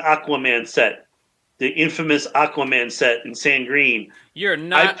 like with the Aquaman set, the infamous Aquaman set in Sand Green. You're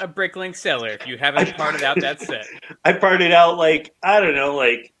not a Bricklink seller if you haven't parted out that set. I parted out like, I don't know,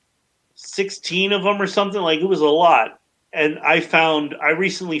 like 16 of them or something. Like, it was a lot. And I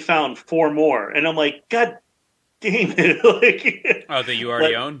recently found 4 more. And I'm like, God damn it. Like, oh, that you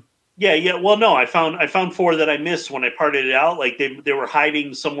already own? Yeah, yeah. Well, no, I found four that I missed when I parted it out. Like they were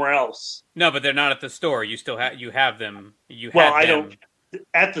hiding somewhere else. No, but they're not at the store. You still have them. You Well, had I don't. them.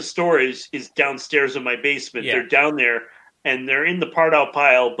 At the store is downstairs in my basement. Yeah, They're down there and they're in the part out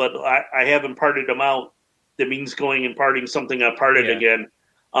pile, but I haven't parted them out. That means going and parting something I parted yeah. again.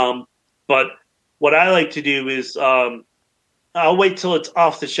 Um, but what I like to do is I'll wait till it's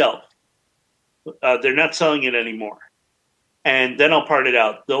off the shelf. They're not selling it anymore, and then I'll part it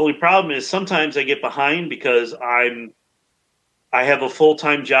out. The only problem is sometimes I get behind because I have a full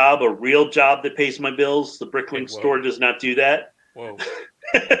time job, a real job that pays my bills. The Hey, Bricklink whoa, store does not do that. whoa.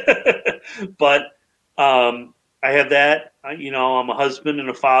 But I have that. I'm a husband and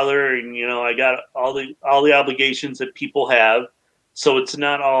a father, and I got all the obligations that people have. So it's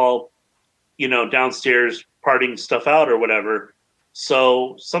not all downstairs parting stuff out or whatever.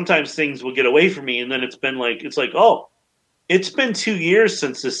 So sometimes things will get away from me, and then it's like, oh, it's been 2 years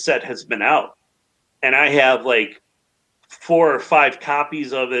since this set has been out, and I have like 4 or 5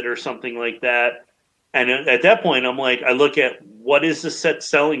 copies of it or something like that. And at that point, I'm like, I look at what is the set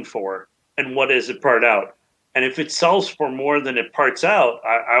selling for and what is it part out. And if it sells for more than it parts out,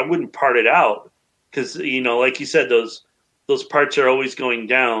 I wouldn't part it out because like you said, those parts are always going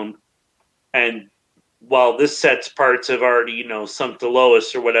down. And while this set's parts have already sunk the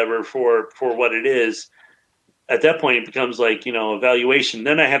lowest or whatever for what it is, at that point it becomes like evaluation.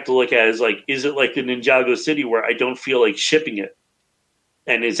 Then I have to look at it as like, is it like the Ninjago City where I don't feel like shipping it?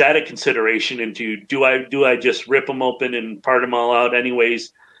 And is that a consideration into do I just rip them open and part them all out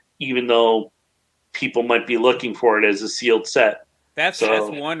anyways, even though people might be looking for it as a sealed set? That's So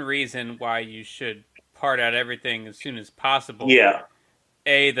one reason why you should part out everything as soon as possible. yeah.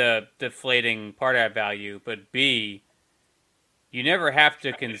 A, the deflating part out value, but B, you never have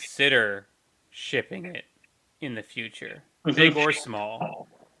to consider shipping it in the future, big or small.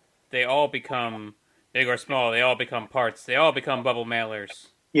 They all become big or small. They all become parts. They all become bubble mailers.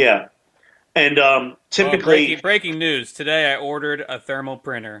 Yeah. And Well, typically breaking news. Today I ordered a thermal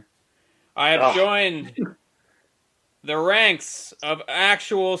printer. I have oh, joined the ranks of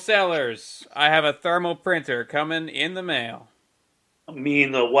actual sellers. I have a thermal printer coming in the mail. me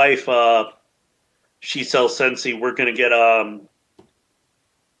and the wife she sells Sensi, we're gonna get a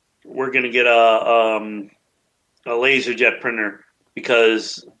laser jet printer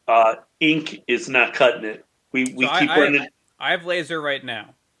because ink is not cutting it. We So we keep running. I have laser right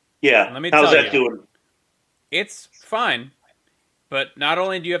now. Yeah, And let me how's tell that you, doing? it's fine. But not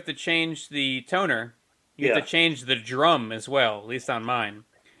only do you have to change the toner, you have to Yeah. change the drum as well, at least on mine.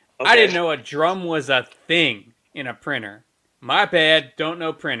 I didn't Okay. know a drum was a thing in a printer. My bad, don't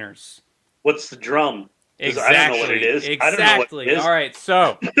know printers. What's the drum? Because I don't know what it Exactly. is. I don't know what Exactly. it All right,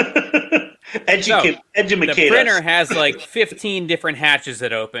 so is. so the Educate printer us. has like 15 different hatches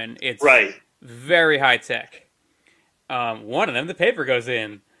that open. It's Right. very high tech. One of them, the paper goes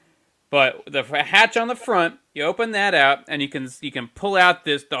in. But the hatch on the front, you open that out, and you can pull out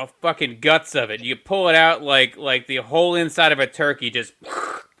the fucking guts of it. You pull it out like the whole inside of a turkey. Just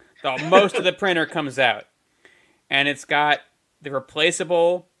most of the printer comes out, and it's got the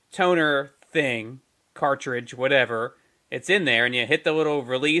replaceable toner thing, cartridge, whatever. It's in there, and you hit the little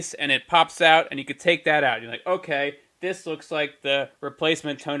release, and it pops out, and you can take that out. You're like, okay, this looks like the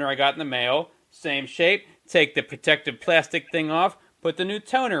replacement toner I got in the mail. Same shape. Take the protective plastic thing off. Put the new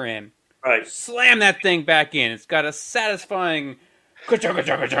toner in. Right. Slam that thing back in. It's got a satisfying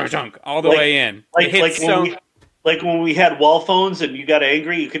ka-chunk all the Like way in. like It like hits when so we like when we had wall phones and you got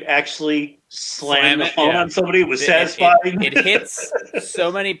angry, you could actually slam slam the it. phone Yeah, on somebody. It was it, satisfying. it hits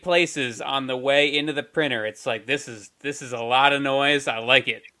so many places on the way into the printer. It's like this is a lot of noise. I like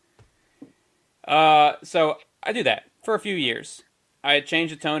it. So I do that for a few years. I change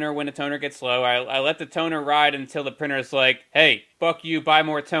the toner when the toner gets low. I let the toner ride until the printer's like, "Hey, fuck you, buy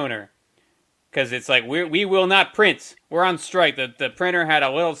more toner." Because it's like we will not print. We're on strike. The printer had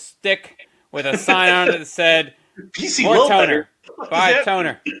a little stick with a sign on it that said PC more low toner. better. Buy a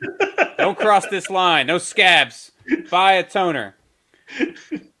toner. Don't cross this line. No scabs. Buy a toner.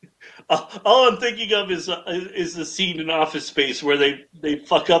 All I'm thinking of is the scene in Office Space where they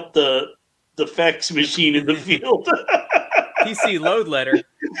fuck up the fax machine in the field. PC load letter.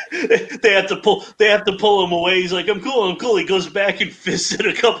 They have to pull him away. He's like, I'm cool. He goes back and fists it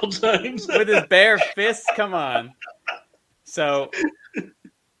a couple times. With his bare fists. Come on. So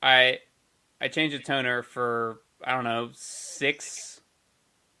I changed the toner for I don't know 6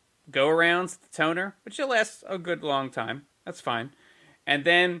 go arounds. The toner, which will last a good long time. That's fine. And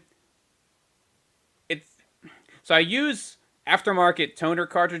then so I use aftermarket toner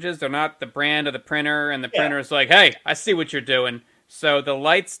cartridges. They're not the brand of the printer, and the Yeah. printer's like, "Hey, I see what you're doing." So the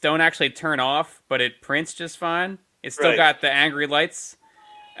lights don't actually turn off, but it prints just fine. It's still Right. got the angry lights.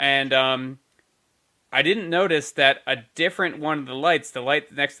 And I didn't notice that a different one of the lights, the light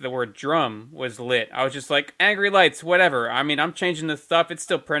next to the word drum, was lit. I was just like, angry lights, whatever. I mean, I'm changing the stuff. It's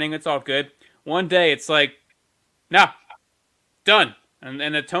still printing. It's all good. One day, it's like, nah, done.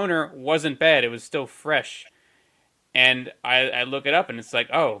 And the toner wasn't bad. It was still fresh. And I look it up, and it's like,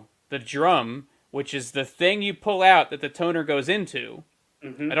 oh, the drum, which is the thing you pull out that the toner goes into.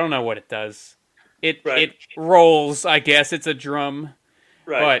 Hmm. I don't know what it does. Right. It rolls, I guess. It's a drum.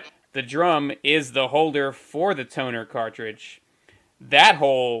 Right. But the drum is the holder for the toner cartridge. That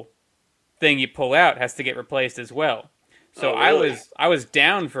whole thing you pull out has to get replaced as well. So Oh, really? I was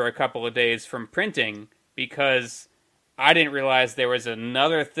down for a couple of days from printing because I didn't realize there was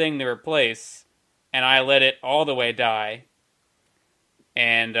another thing to replace, and I let it all the way die.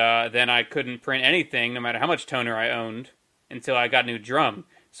 And then I couldn't print anything, no matter how much toner I owned, until I got a new drum.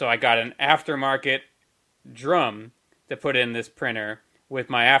 So I got an aftermarket drum to put in this printer with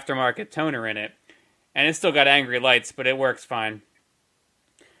my aftermarket toner in it, and it's still got angry lights, but it works fine.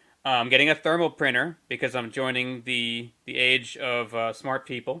 I'm getting a thermal printer because I'm joining the age of smart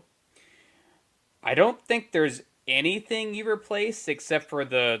people. I don't think there's anything you replace except for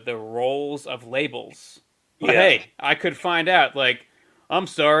the rolls of labels. But Yeah. hey, I could find out. Like, I'm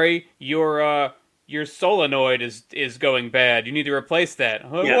sorry, your solenoid is going bad. You need to replace that.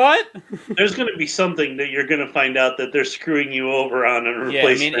 Yeah. What? There's going to be something that you're going to find out that they're screwing you over on a Yeah,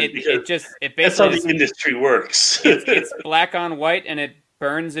 I mean replacement it because it that's how basically the industry works. it's black on white and it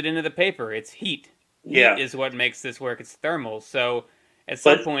burns it into the paper. It's heat. Yeah. Heat is what makes this work. It's thermal. So at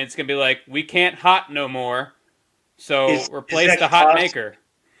some But point it's gonna be like, we can't hot no more. So is replace that the hot cost maker.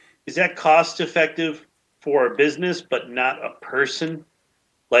 is that cost effective for a business but not a person?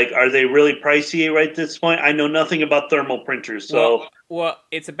 Like, are they really pricey right at this point? I know nothing about thermal printers, so Well,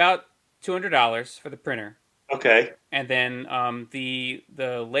 it's about $200 for the printer, okay. and then the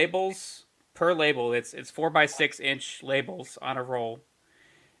labels per label, it's 4x6 inch labels on a roll.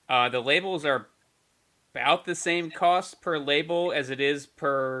 The labels are about the same cost per label as it is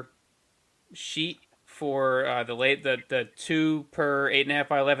per sheet for the 2 per 8.5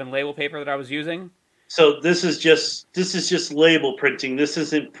 by 11 label paper that I was using. So this is just label printing. This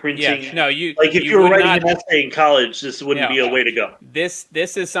isn't printing. Yeah, no, Like if you you were would writing not. an essay in college, this wouldn't Yeah, be a way to go. this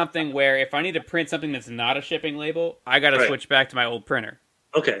is something where if I need to print something that's not a shipping label, I got to Right. switch back to my old printer.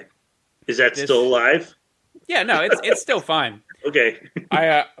 Okay. Is that This, still alive? yeah, no, it's still fine. Okay.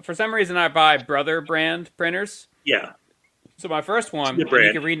 I for some reason I buy Brother brand printers. Yeah. So my first one, The and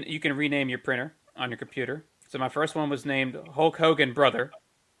brand. you can rename your printer on your computer. So my first one was named Hulk Hogan Brother.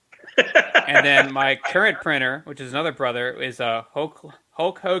 And then my current printer, which is another brother, is a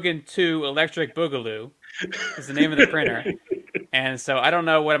Hulk Hogan 2 Electric Boogaloo. Is the name of the printer. And so I don't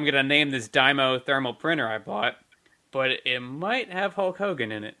know what I'm going to name this Dymo thermal printer I bought, but it might have Hulk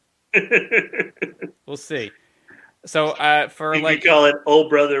Hogan in it. We'll see. So for You like could call it "Oh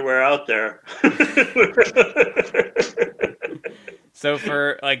Brother, We're Out There." so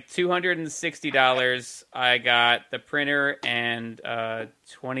for like $260, I got the printer and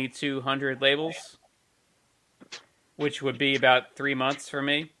 2,200 labels, which would be about 3 months for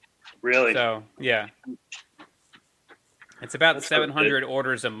me. Really? So yeah, it's about That's 700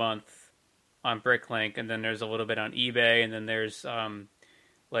 orders a month on Bricklink, and then there's a little bit on eBay, and then there's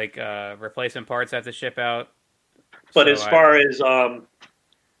replacement parts I have to ship out. But So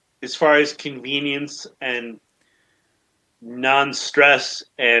as far as convenience and non-stress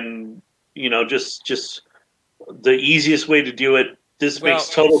and just the easiest way to do it, this makes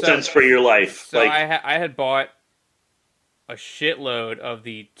total sense for your life. So Like, I had bought a shitload of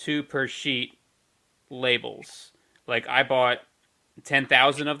the 2 per sheet labels. Like I bought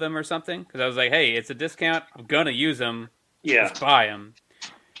 10,000 of them or something because I was like, hey, it's a discount. I'm gonna use them. yeah, Just buy them.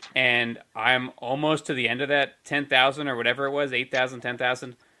 And I'm almost to the end of that 10,000 or whatever it was, 8,000,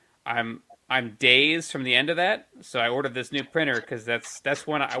 10,000. I'm days from the end of that, so I ordered this new printer because that's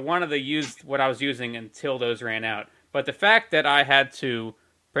when I wanted to use what I was using until those ran out. But the fact that I had to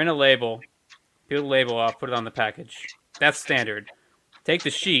print a label, peel the label off, put it on the package, that's standard. Take the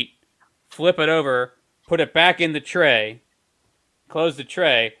sheet, flip it over, put it back in the tray, close the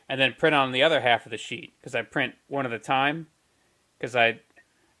tray, and then print on the other half of the sheet because I print one at a time because I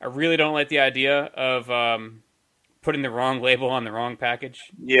really don't like the idea of putting the wrong label on the wrong package.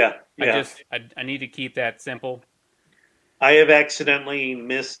 yeah. I need to keep that simple. I have accidentally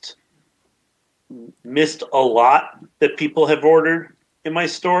missed a lot that people have ordered in my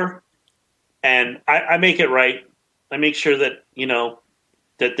store, and I make it right. I make sure that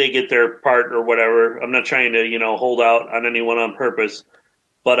that they get their part or whatever. I'm not trying to, hold out on anyone on purpose,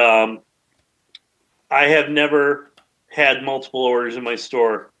 but I have never had multiple orders in my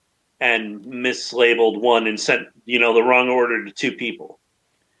store and mislabeled one and sent, the wrong order to two people.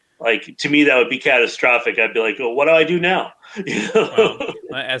 Like, to me, that would be catastrophic. I'd be like, "Oh, what do I do now?" Well,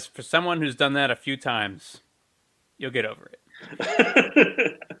 as for someone who's done that a few times, you'll get over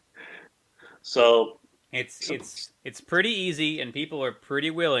it. So it's pretty easy, and people are pretty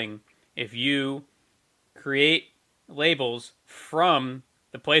willing if you create labels from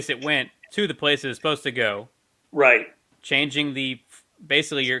the place it went to the place it's supposed to go. Right. Changing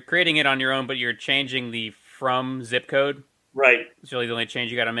basically you're creating it on your own, but you're changing the from zip code. Right. It's really the only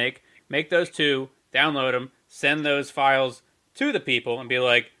change you got to make. Make those two, download them, send those files to the people, and be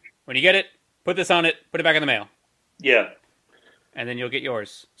like, when you get it, put this on it, put it back in the mail. Yeah. And then you'll get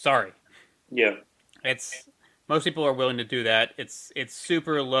yours. Sorry. Yeah. Most people are willing to do that. It's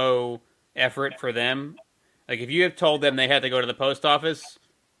super low effort for them. Like, if you have told them they had to go to the post office,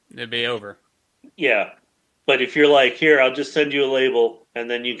 it'd be over. Yeah. But if you're like, here, I'll just send you a label, and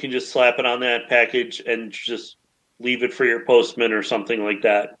then you can just slap it on that package and just leave it for your postman or something like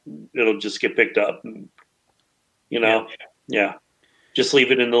that. It'll just get picked up. Yeah. Just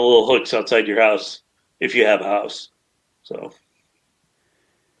leave it in the little hooks outside your house if you have a house.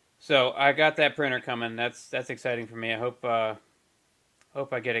 So I got that printer coming. That's exciting for me. I hope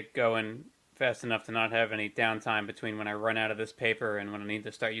I get it going fast enough to not have any downtime between when I run out of this paper and when I need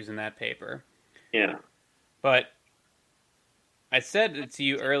to start using that paper. Yeah. But I said it to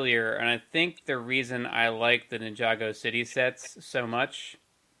you earlier, and I think the reason I like the Ninjago City sets so much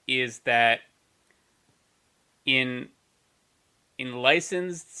is that in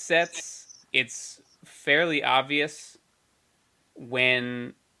licensed sets, it's fairly obvious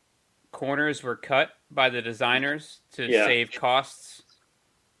when corners were cut by the designers to save costs,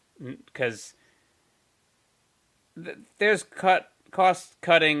 because there's cost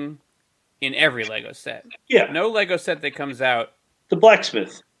cutting in every Lego set. Yeah. No Lego set that comes out. The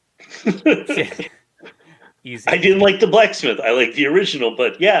blacksmith. Easy. I didn't like the blacksmith. I like the original,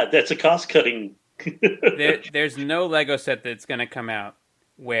 but yeah, that's a cost cutting. There's no Lego set that's going to come out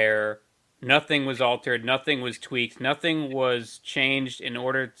where nothing was altered, nothing was tweaked, nothing was changed in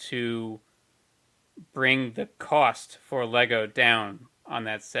order to bring the cost for Lego down on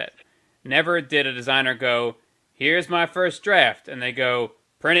that set. Never did a designer go, here's my first draft, and they go,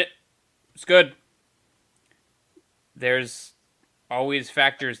 print it, it's good. There's always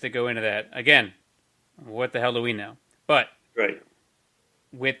factors that go into that. Again, what the hell do we know? But right.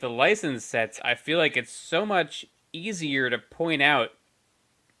 With the licensed sets, I feel like it's so much easier to point out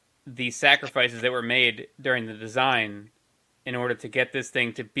the sacrifices that were made during the design in order to get this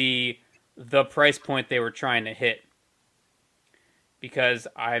thing to be the price point they were trying to hit. Because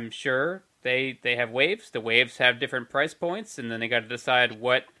I'm sure they have waves. The waves have different price points, and then they got to decide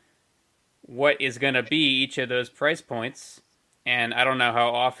what is going to be each of those price points. And I don't know how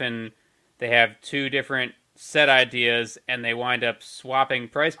often they have two different set ideas and they wind up swapping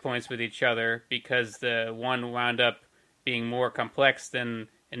price points with each other because the one wound up being more complex than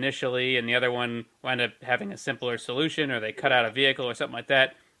initially and the other one wound up having a simpler solution, or they cut out a vehicle or something like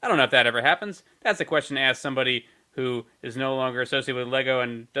that. I don't know if that ever happens. That's a question to ask somebody who is no longer associated with Lego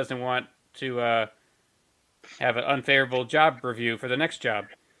and doesn't want to have an unfavorable job review for the next job.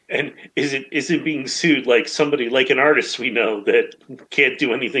 And is it being sued like somebody, like an artist we know that can't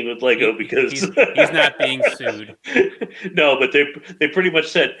do anything with Lego because he's not being sued? No, but they pretty much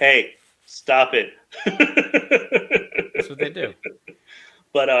said, "Hey, stop it." That's what they do.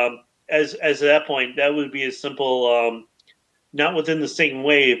 But as at that point, that would be a simple, not within the same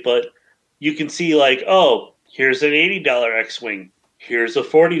wave, but you can see like, oh, here's an $80 X-wing, here's a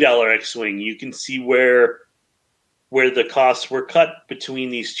 $40 X-wing. You can see where the costs were cut between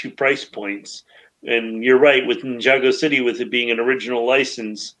these two price points. And you're right, with Ninjago City, with it being an original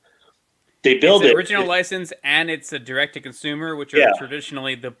license, they build it. Original license, and it's a direct-to-consumer, which are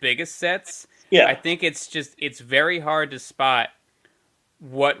traditionally the biggest sets. Yeah. I think it's very hard to spot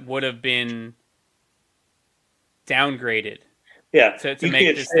what would have been downgraded to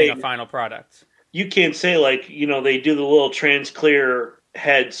make this thing a final product. You can't say, like, they do the little trans-clear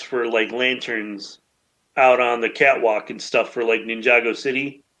heads for, like, lanterns out on the catwalk and stuff for like Ninjago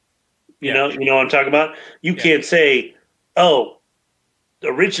City. You know what I'm talking about? You can't say, oh,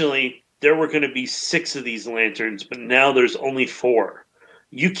 originally there were going to be 6 of these lanterns, but now there's only 4.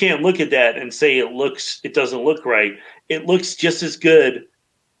 You can't look at that and say it doesn't look right. It looks just as good.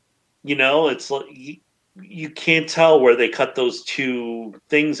 It's like you can't tell where they cut those two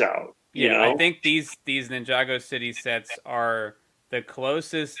things out. I think these Ninjago City sets are the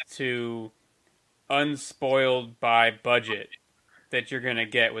closest to unspoiled by budget that you're gonna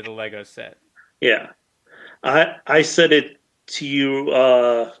get with a Lego set. Yeah. I said it to you.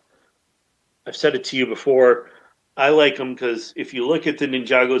 I've said it to you before. I like them because if you look at the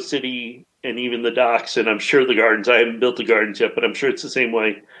Ninjago City and even the docks, and I'm sure the gardens, I haven't built the gardens yet, but I'm sure it's the same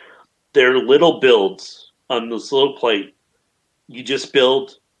way. They're little builds on this little plate. You just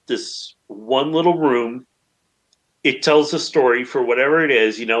build this one little room. It tells a story for whatever it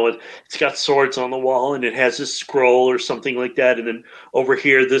is. It's got swords on the wall and it has a scroll or something like that. And then over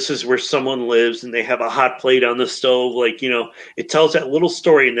here, this is where someone lives and they have a hot plate on the stove. It tells that little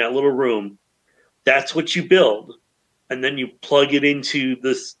story in that little room. That's what you build. And then you plug it into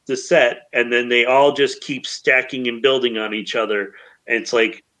the set, and then they all just keep stacking and building on each other. And it's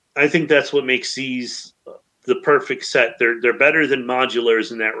like, I think that's what makes these the perfect set. They're better than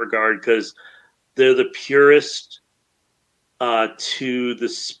modulars in that regard because they're the purest to the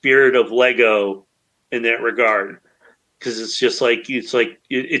spirit of Lego in that regard. Because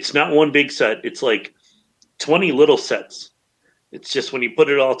it's not one big set. It's like 20 little sets. It's just when you put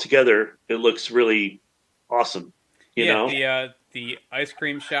it all together, it looks really awesome. You know? The ice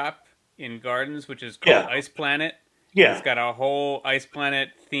cream shop in Gardens, which is called Ice Planet. Yeah. It's got a whole Ice Planet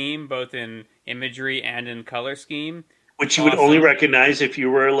theme, both in imagery and in color scheme. Which you would only recognize if you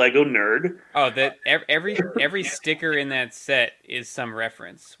were a Lego nerd. Oh, that every sticker in that set is some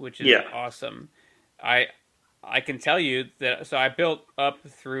reference, which is awesome. I can tell you that. So I built up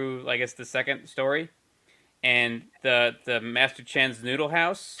through, I guess, the second story, and the Master Chen's Noodle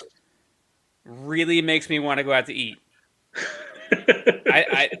House really makes me want to go out to eat.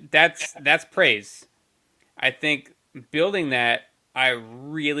 That's praise. I think building that, I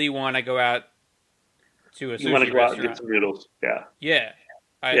really want to go out to a sushi You want to go restaurant. out and get some noodles. Yeah. Yeah.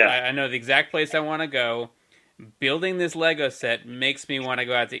 I know the exact place I want to go. Building this Lego set makes me want to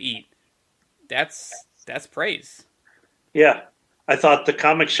go out to eat. That's praise. Yeah. I thought the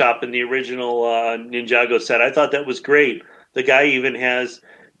comic shop in the original Ninjago set, I thought that was great. The guy even has,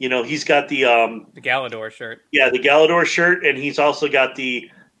 he's got the Galador shirt. Yeah, the Galador shirt, and he's also got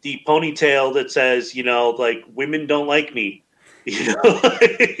the ponytail that says, women don't like me. He's like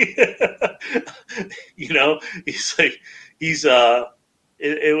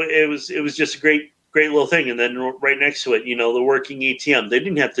it was just a great little thing. And then right next to it, the working ATM. They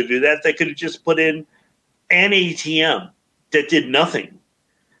didn't have to do that. They could have just put in an ATM that did nothing,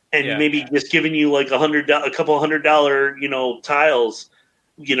 and maybe just given you like a couple $100, tiles.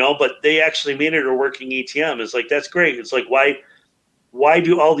 But they actually made it a working ATM. It's like, that's great. It's like, why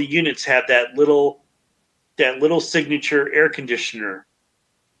do all the units have that little signature air conditioner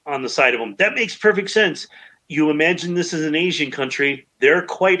on the side of them? That makes perfect sense. You imagine this is an Asian country. They're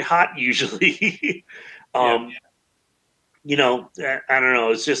quite hot usually. I don't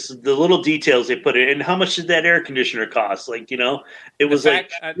know. It's just the little details they put in. And how much did that air conditioner cost? It was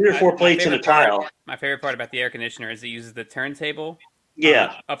like 3 or 4 plates in a tile. My favorite part about the air conditioner is it uses the turntable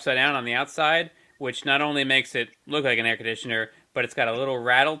upside down on the outside, which not only makes it look like an air conditioner, but it's got a little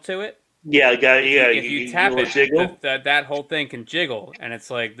rattle to it. Yeah, if you tap it, that whole thing can jiggle, and it's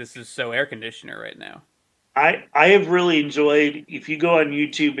like, this is so air conditioner right now. I have really enjoyed, if you go on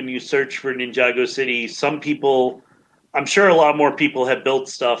YouTube and you search for Ninjago City, some people, I'm sure a lot more people have built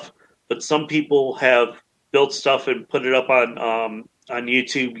stuff, but some people have built stuff and put it up on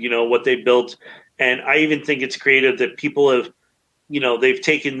YouTube, what they built. And I even think it's creative that people have, they've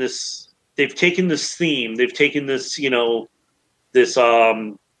taken this theme, they've taken this, this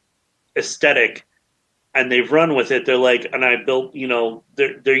aesthetic, and they've run with it. They're like, and I built,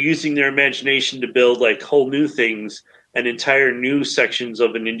 they're using their imagination to build like whole new things and entire new sections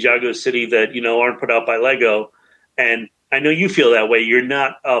of a Ninjago City that, aren't put out by Lego. And I know you feel that way. You're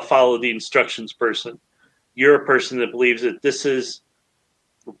not a follow the instructions person. You're a person that believes that this is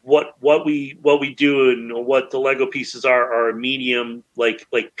what we do, and what the Lego pieces are a medium, like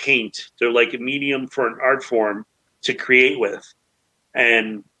paint. They're like a medium for an art form to create with.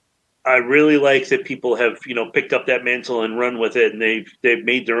 And I really like that people have, picked up that mantle and run with it, and they've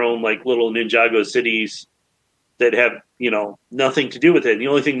made their own like little Ninjago cities that have, nothing to do with it. And the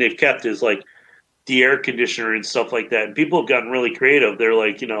only thing they've kept is like the air conditioner and stuff like that. And people have gotten really creative. They're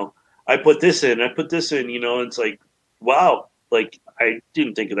like, I put this in, and it's like, wow, like I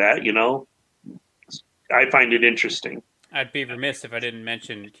didn't think of that, I find it interesting. I'd be remiss if I didn't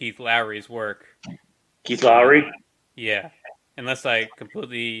mention Keith Lowry's work. Keith Lowry? Yeah. Unless I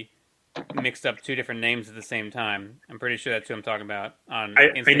completely mixed up two different names at the same time. I'm pretty sure that's who I'm talking about on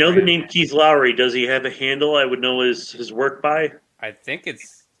Instagram. I know the name Keith Lowry. Does he have a handle I would know his work by? I think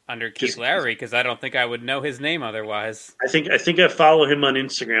it's under Keith Just, Lowry because I don't think I would know his name otherwise. I think I follow him on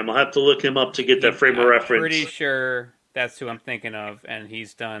Instagram. I'll have to look him up to get that frame of I'm pretty reference. sure that's who I'm thinking of, and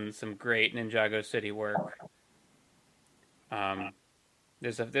he's done some great Ninjago City work. Um,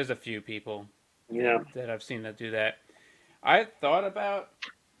 there's a few people Yeah. that I've seen that do that. I thought about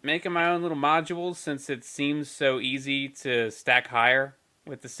making my own little modules since it seems so easy to stack higher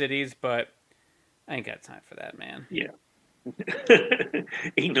with the cities, but I ain't got time for that, man. Yeah.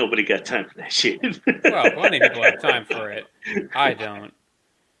 Ain't nobody got time for that shit. Well, plenty of people have time for it. I don't.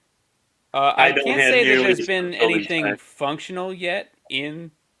 I I don't can't have say that nearly there's as been much building anything time. functional yet in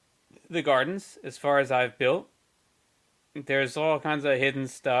the gardens as far as I've built. There's all kinds of hidden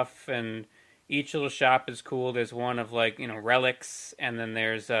stuff, and each little shop is cool. There's one of like relics, and then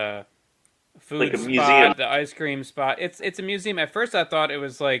there's a Like food a museum. spot, the ice cream spot. It's a museum. At first, I thought it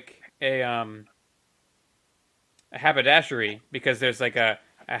was like a haberdashery because there's like a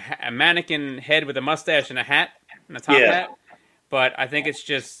mannequin head with a mustache and a hat and a top Yeah. hat. But I think it's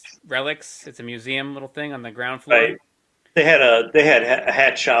just relics. It's a museum little thing on the ground floor. Right. They had a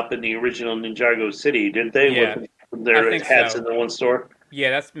hat shop in the original Ninjago City, didn't they? Yeah, With I their think hats so. in the one store. Yeah,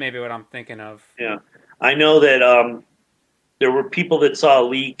 that's maybe what I'm thinking of. Yeah. I know that there were people that saw a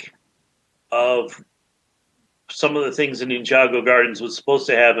leak of some of the things in Ninjago Gardens was supposed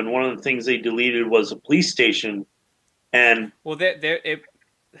to have, and one of the things they deleted was a police station. And Well,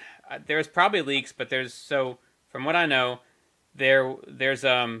 there's probably leaks, but there's so from what I know, there's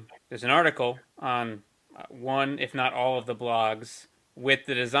an article on one, if not all, of the blogs with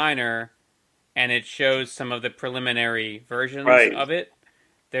the designer, and it shows some of the preliminary versions right, of it.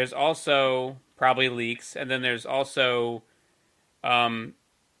 There's also probably leaks, and then there's also um,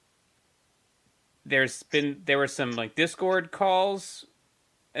 there were some like Discord calls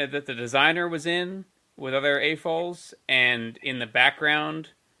that the designer was in with other AFOLs, and in the background,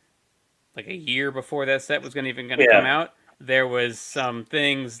 like a year before that set was going to come yeah, out, there was some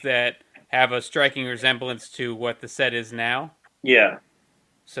things that have a striking resemblance to what the set is now. yeah,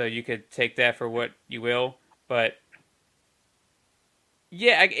 So you could take that for what you will, but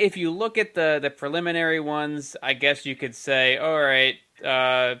yeah, if you look at the preliminary ones, I guess you could say, all right,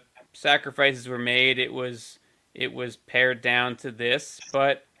 sacrifices were made. It was pared down to this,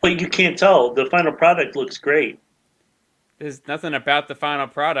 but but you can't tell. The final product looks great. there's nothing about the final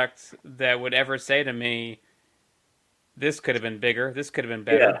product that would ever say to me, this could have been bigger, this could have been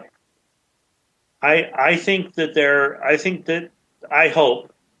better. Yeah, I think that they're. I think that I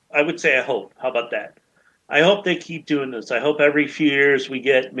hope. I would say I hope. How about that? I hope they keep doing this. I hope every few years we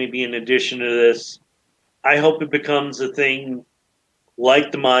get maybe an addition to this. I hope it becomes a thing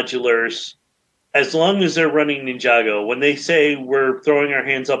like the modulars, as long as they're running Ninjago. When they say we're throwing our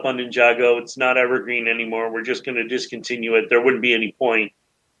hands up on Ninjago, it's not evergreen anymore. We're just going to discontinue it. There wouldn't be any point.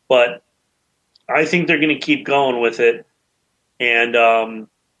 But I think they're going to keep going with it. And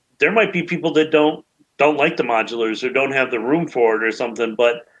there might be people that don't like the modulars or don't have the room for it or something,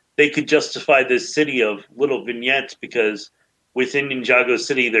 but they could justify this city of little vignettes because within Ninjago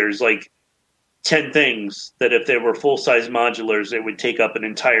City there's like 10 things that if they were full size modulars, it would take up an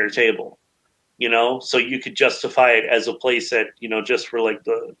entire table. So you could justify it as a place that, just for like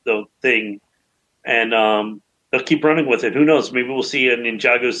the thing. And they'll keep running with it. Who knows? Maybe we'll see a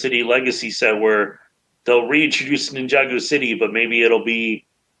Ninjago City Legacy set where they'll reintroduce Ninjago City, but maybe it'll be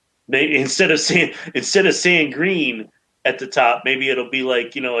instead of saying green at the top, maybe it'll be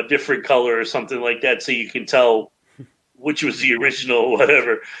like a different color or something like that, so you can tell which was the original,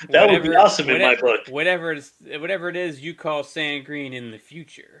 whatever. That would be awesome in my book. Whatever it is you call sand green in the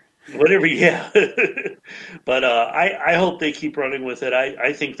future. Whatever, yeah. But I hope they keep running with it.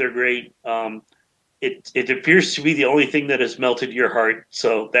 I think they're great. It appears to be the only thing that has melted your heart,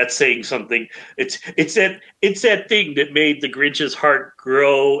 so that's saying something. It's that thing that made the Grinch's heart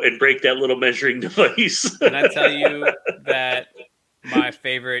grow and break that little measuring device. Can I tell you that my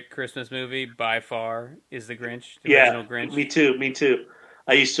favorite Christmas movie by far is The Grinch, the Yeah, original Grinch? me too.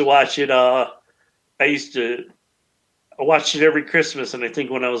 I used to watch it. I used to watch it every Christmas, and I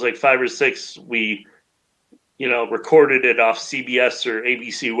think when I was like 5 or 6, we recorded it off CBS or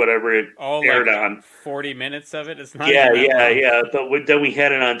ABC, whatever it All aired like on. 40 minutes of it. It's not Yeah, even that yeah, long. yeah. But then we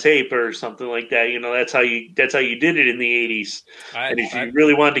had it on tape or something like that. That's how you did it in the '80s. And if you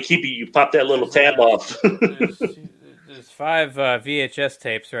really wanted to keep it, you pop that little tab off. There's 5 VHS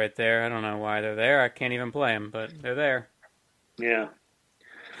tapes right there. I don't know why they're there. I can't even play them, but they're there. Yeah,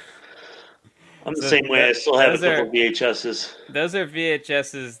 I'm the So same way. I still have a those couple VHSs. those are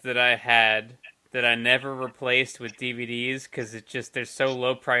VHSs that I had that I never replaced with DVDs because they're so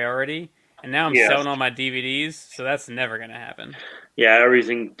low priority. and now I'm Yeah, selling all my DVDs, so that's never gonna happen. yeah,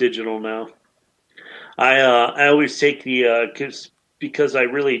 everything digital now. I always take the because I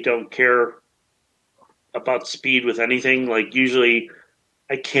really don't care about speed with anything. Like usually,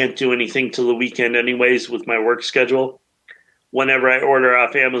 I can't do anything till the weekend, anyways, with my work schedule. Whenever I order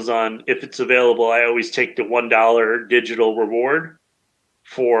off Amazon, if it's available, I always take the $1 digital reward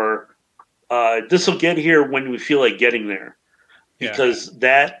for this will get here when we feel like getting there Yeah, because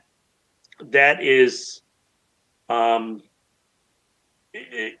that is um,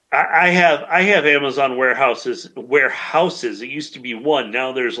 I have Amazon warehouses. It used to be one,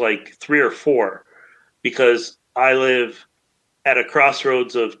 now there's like three or four because I live at a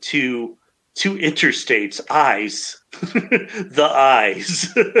crossroads of two interstates, eyes, the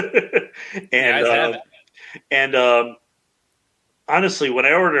eyes, the and eyes have it. and honestly, when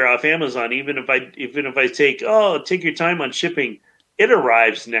I order off Amazon, even if I take your time on shipping, it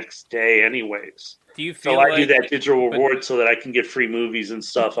arrives next day anyways. Do you So feel I do like, that digital but reward so that I can get free movies and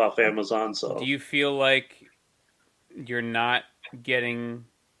stuff off Amazon. do So you feel like you're not getting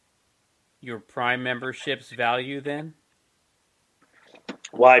your Prime membership's value then?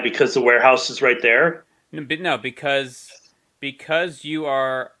 why? Because the warehouse is right there. No, because you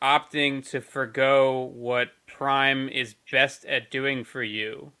are opting to forgo what Prime is best at doing for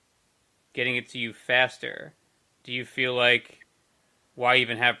you, getting it to you faster. Do you feel like why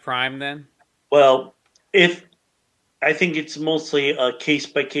even have Prime then? Well, if I think it's mostly a case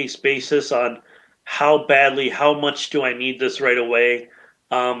by case basis on how much do I need this right away.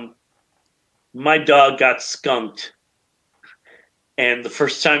 Um, my dog got skunked, and the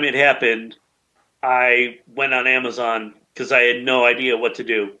first time it happened, I went on Amazon because I had no idea what to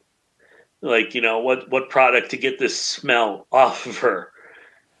do. Like, what product to get this smell off of her.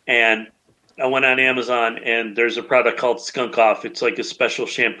 And I went on Amazon and there's a product called Skunk Off. It's like a special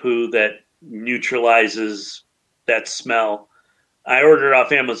shampoo that neutralizes that smell. I ordered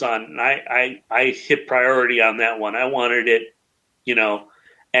off Amazon and I hit priority on that one. I wanted it, you know,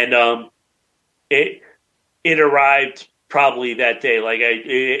 and it it arrived probably that day. Like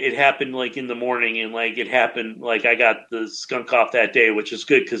it happened like in the morning, and like it happened like I got the skunk off that day, which is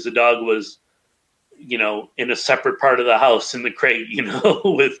good because the dog was, in a separate part of the house in the crate,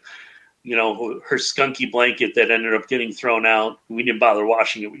 with her skunky blanket that ended up getting thrown out. We didn't bother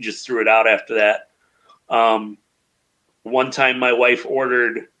washing it; we just threw it out after that. Um, One time, my wife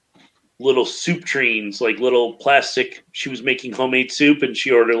ordered little soup trains, like little plastic. She was making homemade soup, and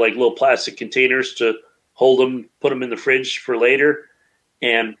she ordered like little plastic containers to hold them, put them in the fridge for later.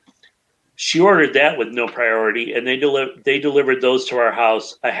 And she ordered that with no priority, and they delivered those to our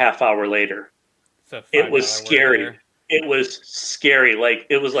house a half hour later. It's a It five was dollar order scary. there. It was scary. Like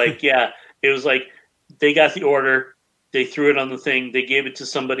it was like yeah, it was like they got the order, they threw it on the thing, they gave it to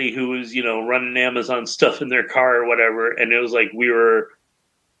somebody who was running Amazon stuff in their car or whatever, and it was like we were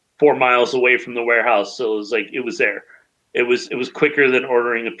 4 miles away from the warehouse, so it was like it was there. It was quicker than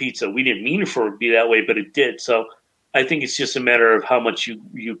ordering a pizza. We didn't mean for it to be that way, but it did. So I think it's just a matter of how much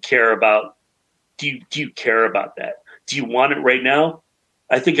you care about. Do you care about that? Do you want it right now?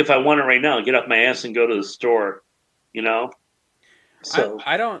 I think if I want it right now, I'll get off my ass and go to the store. You know. I So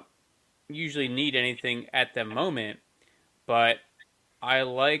I don't usually need anything at the moment, but I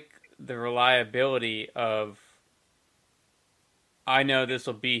like the reliability of I know this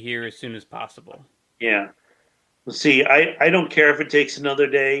will be here as soon as possible. yeah. See, I don't care if it takes another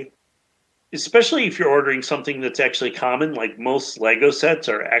day, especially if you're ordering something that's actually common. Like most Lego sets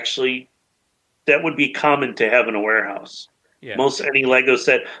are actually that would be common to have in a warehouse. Yeah. Most any Lego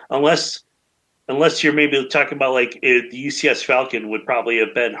set, unless you're maybe talking about like the UCS Falcon would probably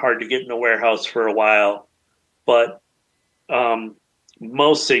have been hard to get in a warehouse for a while, but um,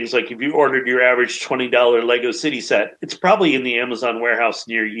 most things like if you ordered your average $20 Lego City set, it's probably in the Amazon warehouse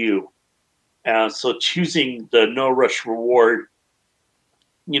near you. So choosing the no rush reward,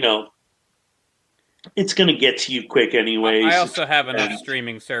 you know, it's going to get to you quick I anyways. also have enough And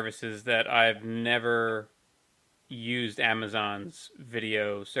streaming services that I've never used Amazon's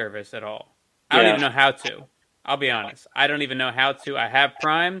video service at all. I don't yeah, even know how to. I'll be honest. I don't even know how to. I have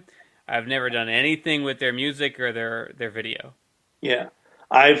Prime. I've never done anything with their music or their video. yeah.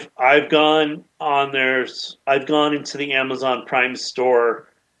 I've gone into the Amazon Prime store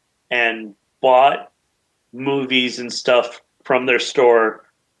and bought movies and stuff from their store,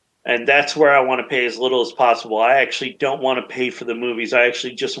 and that's where I want to pay as little as possible. I actually don't want to pay for the movies. I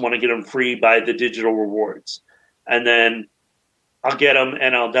actually just want to get them free by the digital rewards, and then I'll get them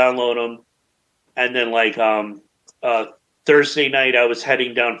and I'll download them. And then like uh, Thursday night, I was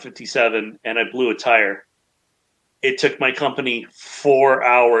heading down 57 and I blew a tire. It took my company 4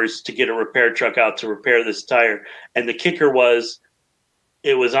 hours to get a repair truck out to repair this tire. And the kicker was,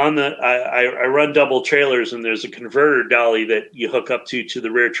 it was on the I run double trailers, and there's a converter dolly that you hook up to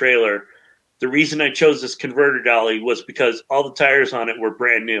the rear trailer. The reason I chose this converter dolly was because all the tires on it were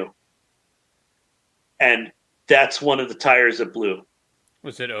brand new, and that's one of the tires that blew.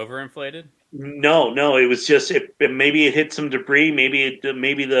 Was it overinflated? No, it was just maybe it hit some debris, maybe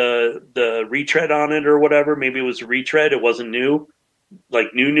the retread on it or whatever. Maybe it was a retread. It wasn't new,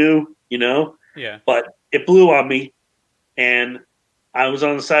 like new, you know. Yeah. But it blew on me, and I was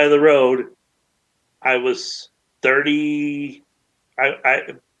on the side of the road. I was 30.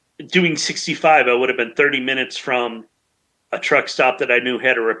 I doing 65. I would have been 30 minutes from a truck stop that I knew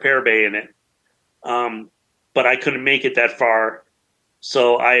had a repair bay in it. But I couldn't make it that far,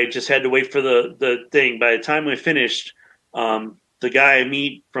 so I just had to wait for the thing. By the time we finished, the guy I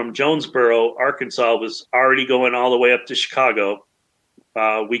meet from Jonesboro, Arkansas, was already going all the way up to Chicago.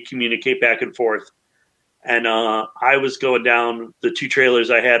 We communicate back and forth. And I was going down, the two trailers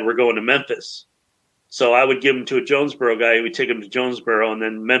I had were going to Memphis. So I would give them to a Jonesboro guy who would take them to Jonesboro, and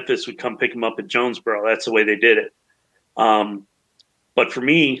then Memphis would come pick them up at Jonesboro. That's the way they did it. But for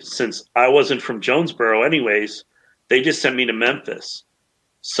me, since I wasn't from Jonesboro anyways, they just sent me to Memphis.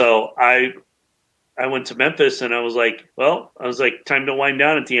 So I went to Memphis, and I was like, time to wind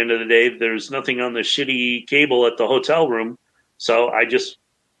down at the end of the day. There's nothing on the shitty cable at the hotel room. So I just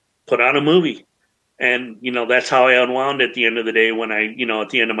put on a movie. And, that's how I unwound at the end of the day when I, at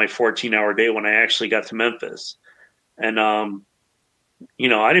the end of my 14-hour day when I actually got to Memphis. And, I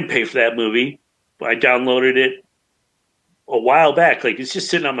didn't pay for that movie. I downloaded it a while back. Like, it's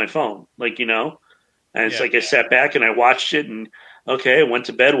just sitting on my phone, and it's like I sat back and I watched it, and, okay, I went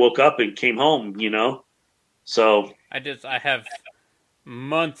to bed, woke up, and came home, So. I have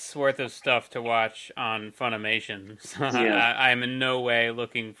months worth of stuff to watch on Funimation. So yeah. I'm in no way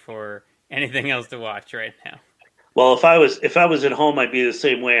looking for anything else to watch right now. Well, if I was at home, I'd be the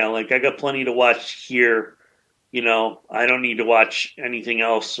same way. I got plenty to watch here. I don't need to watch anything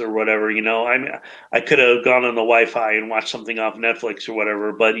else or whatever. I could have gone on the Wi-Fi and watched something off Netflix or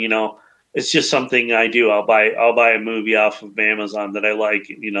whatever, but it's just something I do. I'll buy a movie off of Amazon that I like.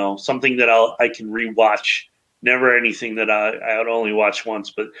 Something that I can rewatch. Never anything that I would only watch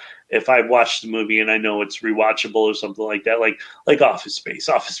once, but if I watch the movie and I know it's rewatchable or something like that, like Office Space.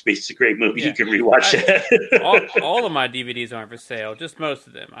 Office Space is a great movie. Yeah. You can rewatch it. all of my DVDs aren't for sale, just most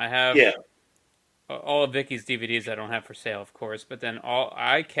of them. I have all of Vicky's DVDs I don't have for sale, of course, but then all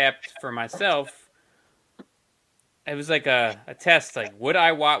I kept for myself. It was like a test. Like, would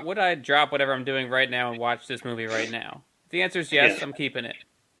I drop whatever I'm doing right now and watch this movie right now? If the answer is yes, I'm keeping it.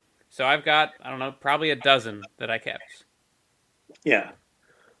 So I've got, I don't know, probably a dozen that I kept. Yeah.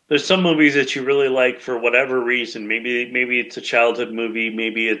 There's some movies that you really like for whatever reason. Maybe it's a childhood movie.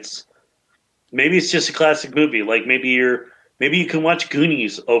 Maybe it's just a classic movie. Like maybe you can watch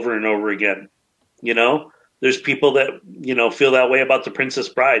Goonies over and over again. There's people that, feel that way about The Princess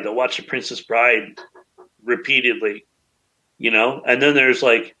Bride. They'll watch The Princess Bride repeatedly, and then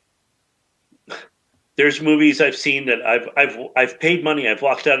there's movies I've seen that I've paid money. I've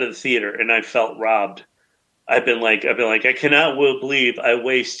walked out of the theater and I felt robbed. I've been like, I cannot believe I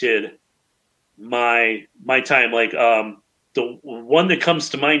wasted my time. Like, the one that comes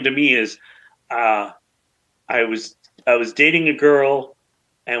to mind to me is, I was dating a girl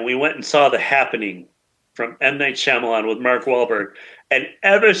and we went and saw The Happening from M. Night Shyamalan with Mark Wahlberg. And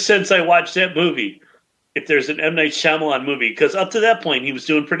ever since I watched that movie, if there's an M. Night Shyamalan movie, because up to that point he was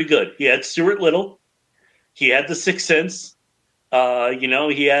doing pretty good. He had Stuart Little. He had The Sixth Sense, he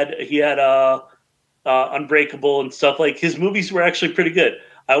had Unbreakable and stuff. Like his movies were actually pretty good.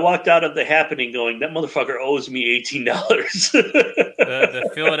 I walked out of The Happening going, that motherfucker owes me $18.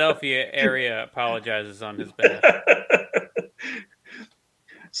 The Philadelphia area apologizes on his behalf.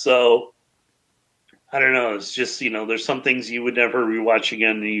 So I don't know. It's just, there's some things you would never rewatch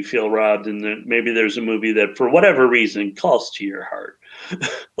again and you feel robbed. And then maybe there's a movie that for whatever reason calls to your heart,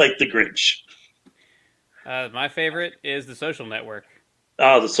 like The Grinch. My favorite is The Social Network.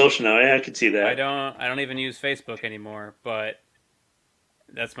 Oh, The Social Network. Yeah, I can see that. I don't even use Facebook anymore, but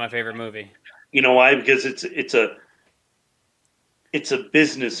that's my favorite movie. You know why? Because it's a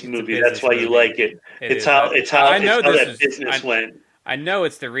business movie. That's why you like it. It's how that business went. I know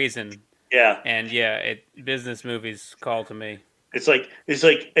it's the reason. Yeah. And business movies call to me. It's like,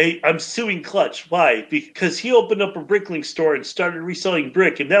 hey, I'm suing Clutch. Why? Because he opened up a brickling store and started reselling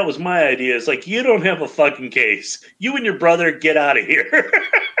brick, and that was my idea. It's like, you don't have a fucking case. You and your brother get out of here.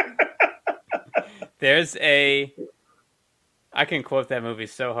 There's a I can quote that movie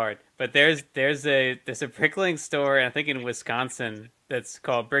so hard. But there's a pickling store, I think in Wisconsin, that's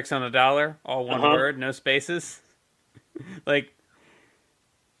called Bricks on a Dollar, all one Uh-huh. word, no spaces. Like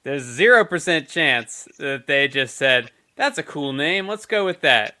there's 0% chance that they just said, "That's a cool name. Let's go with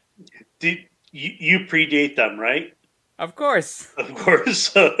that." Did you predate them, right? Of course. Of course.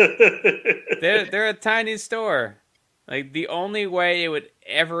 They're a tiny store. Like the only way it would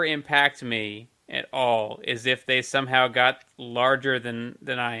ever impact me at all is if they somehow got larger than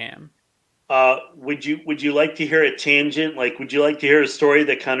I am. Would you like to hear a tangent? Like, would you like to hear a story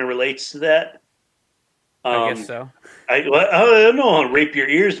that kind of relates to that? I guess Um, so. I don't know. I'll rape your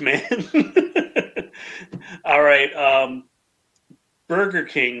ears, man. All right. Burger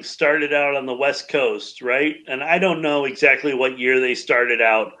King started out on the West Coast, right? And I don't know exactly what year they started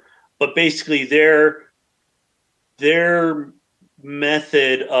out, but basically their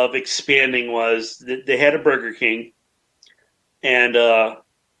method of expanding was that they had a Burger King, and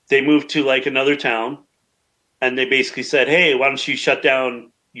they moved to like another town, and they basically said, "Hey, why don't you shut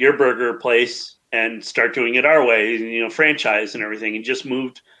down your burger place and start doing it our way? You know, franchise and everything," and just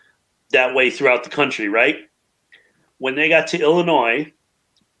moved that way throughout the country, right? When they got to Illinois,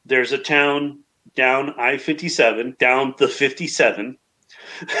 there's a town down I-57, down the 57.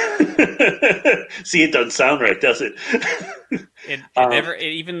 See, it doesn't sound right, does it? It never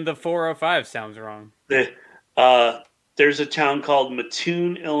even the 405 sounds wrong. the, uh, there's a town called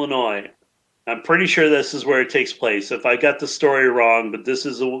Mattoon, Illinois. I'm pretty sure this is where it takes place. If I got the story wrong, but this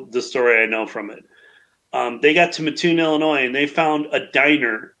is the story I know from it. They got to Mattoon, Illinois, and they found a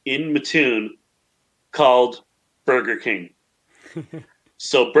diner in Mattoon called Burger King.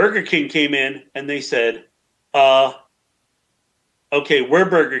 So Burger King came in and they said, "Okay, we're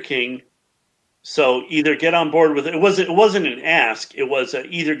Burger King, so either get on board with it." It wasn't an ask. It was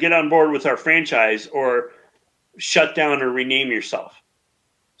either get on board with our franchise or shut down or rename yourself.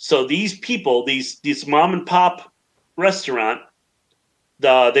 So these people, these mom and pop restaurant,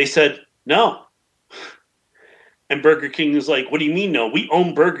 they said no. And Burger King is like, "What do you mean no? We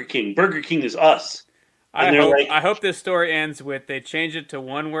own Burger King. Burger King is us." And they're like, I hope this story ends with they change it to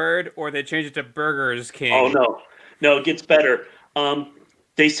one word or they change it to Burgers "Oh King. no, no, it gets better."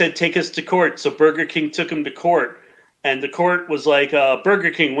 They said take us to court, so Burger King took them to court, and the court was like,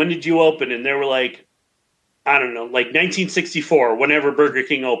 "Burger King, when did you open?" And they were like, "I don't know, like 1964, whenever Burger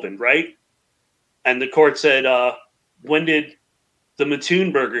King opened, right?" And the court said, "When did the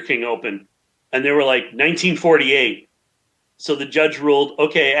Mattoon Burger King open?" And they were like, 1948. So the judge ruled,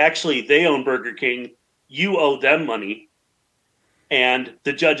 okay, actually, they own Burger King. You owe them money. And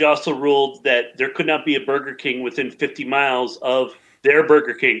the judge also ruled that there could not be a Burger King within 50 miles of their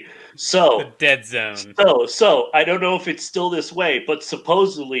Burger King. The So, dead zone. I don't know if it's still this way, but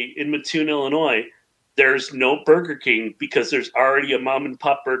supposedly in Mattoon, Illinois, there's no Burger King because there's already a mom and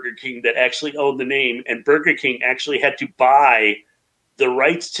pop Burger King that actually owned the name, and Burger King actually had to buy the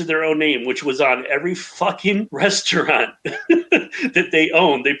rights to their own name, which was on every fucking restaurant that they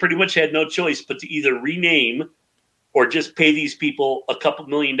owned. They pretty much had no choice but to either rename or just pay these people a couple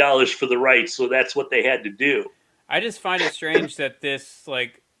 $1,000,000 for the rights. So that's what they had to do. I just find it strange that this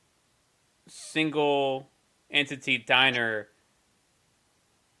like single entity diner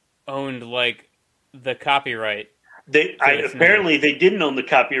owned like the copyright Apparently they didn't own the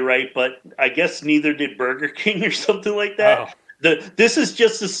copyright, but I guess neither did Burger King or something like that. Oh. This is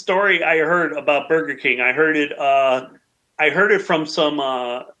just a story I heard about Burger King. I heard it. I heard it from some.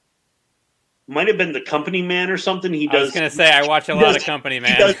 Might have been the Company Man or something. I was gonna say I watch a lot of Company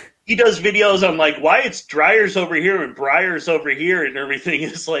Man. He does videos on like why it's Dryers over here and Briars over here and everything.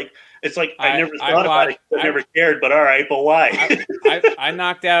 It's like I never thought about it. I never cared, but all right, but why? I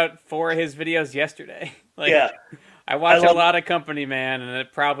knocked out 4 of his videos yesterday. Like, yeah, I watch a lot of Company Man, and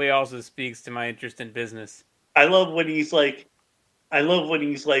it probably also speaks to my interest in business. I love when he's like,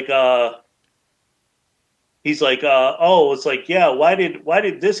 oh, it's like, yeah, why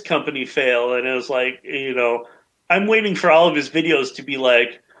did this company fail? And it was like, I'm waiting for all of his videos to be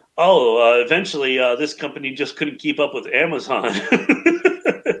like, oh, eventually this company just couldn't keep up with Amazon.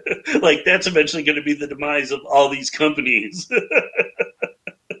 Like that's eventually going to be the demise of all these companies.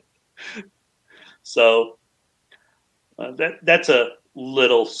 So that's a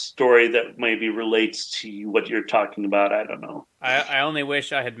little story that maybe relates to what you're talking about. I don't know. I only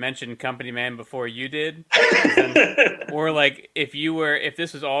wish I had mentioned Company Man before you did. Or like if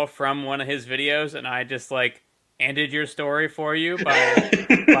this was all from one of his videos and I just like ended your story for you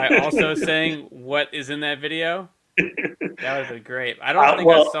by also saying what is in that video. That would have been great. I don't think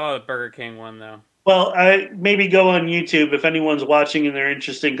I saw the Burger King one though. Well, I maybe go on YouTube if anyone's watching and they're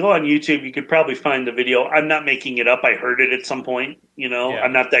interested. Go on YouTube. You could probably find the video. I'm not making it up. I heard it at some point. Yeah.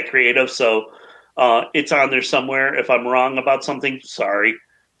 I'm not that creative, so it's on there somewhere. If I'm wrong about something, sorry.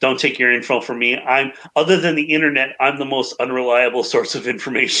 Don't take your info from me. I'm other than the internet, I'm the most unreliable source of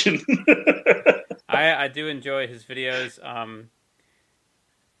information. I do enjoy his videos.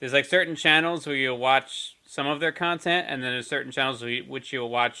 There's like certain channels where you'll watch some of their content, and then there's certain channels which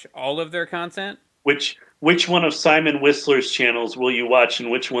you'll watch all of their content. Which one of Simon Whistler's channels will you watch, and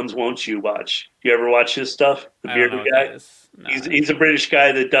which ones won't you watch? Do you ever watch his stuff? The I don't know bearded what that guy. is. No. He's a British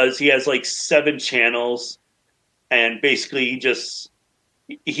guy that does. He has like 7 channels, and basically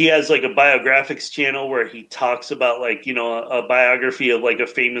he has like a biographics channel where he talks about like a biography of like a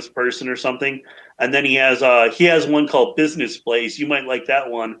famous person or something, and then he has one called Business Plays. You might like that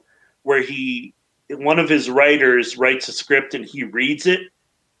one, where one of his writers writes a script and he reads it,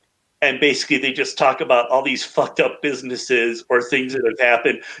 and basically they just talk about all these fucked up businesses or things that have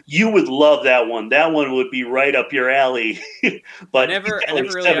happened. You would love that one. That one would be right up your alley. But I never like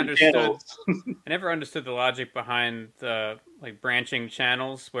really 7 understood. channels. I never understood the logic behind the like branching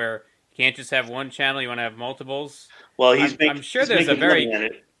channels where you can't just have one channel. You want to have multiples. Well, I'm sure he's there's a making money at very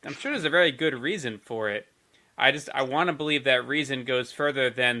it. I'm sure there's a very good reason for it. I want to believe that reason goes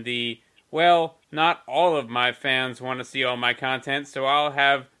further than the well, not all of my fans want to see all my content, so I'll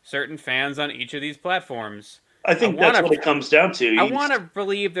have certain fans on each of these platforms. I think that's what it comes down to. I want to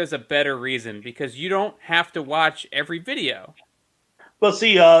believe there's a better reason because you don't have to watch every video. Well,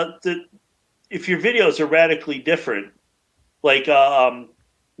 see, if your videos are radically different, like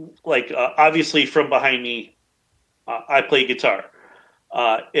obviously from behind me, I play guitar.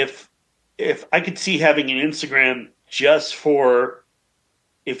 If I could see having an Instagram just for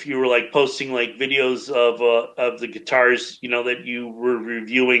if you were like posting like videos of the guitars, that you were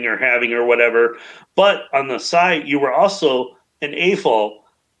reviewing or having or whatever, but on the side you were also an AFOL.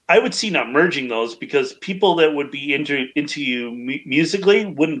 I would see not merging those because people that would be into you musically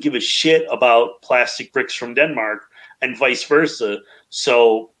wouldn't give a shit about Plastic Bricks from Denmark and vice versa.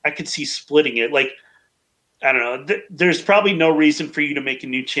 So I could see splitting it. Like I don't know. There's probably no reason for you to make a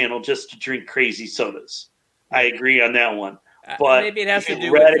new channel just to drink crazy sodas. I agree on that one. But maybe it has to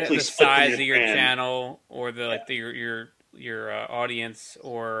do with the size of your channel or the like your audience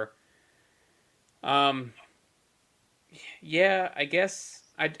or yeah, I guess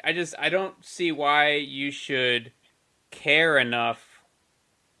I don't see why you should care enough.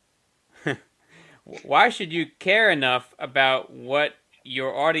 Why should you care enough about what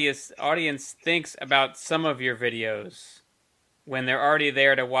your audience thinks about some of your videos when they're already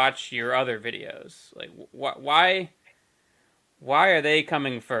there to watch your other videos? Like why are they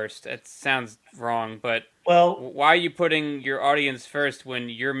coming first? It sounds wrong, but why are you putting your audience first when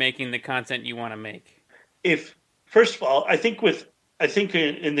you're making the content you want to make? If first of all, I think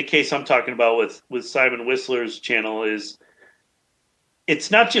in the case I'm talking about with Simon Whistler's channel is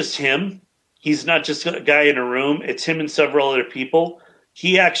it's not just him. He's not just a guy in a room. It's him and several other people.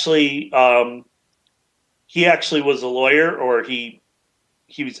 He actually was a lawyer, or he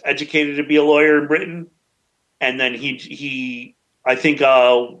was educated to be a lawyer in Britain, and then he I think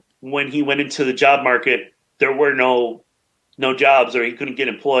when he went into the job market, there were no jobs, or he couldn't get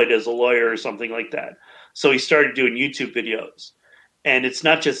employed as a lawyer or something like that. So he started doing YouTube videos, and it's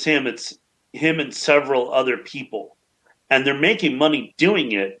not just him; it's him and several other people, and they're making money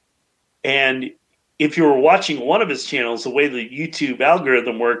doing it. And if you were watching one of his channels, the way the YouTube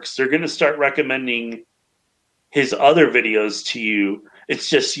algorithm works, they're going to start recommending his other videos to you. It's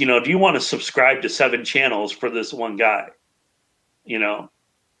just, do you want to subscribe to 7 channels for this one guy?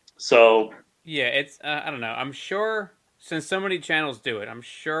 So yeah, it's I don't know. I'm sure since so many channels do it, I'm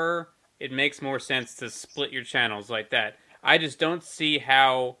sure it makes more sense to split your channels like that. I just don't see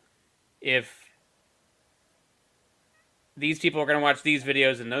how if these people are going to watch these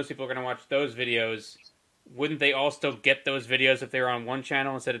videos and those people are going to watch those videos, wouldn't they all still get those videos if they were on one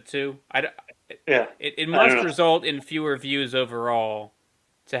channel instead of 2? It must result in fewer views overall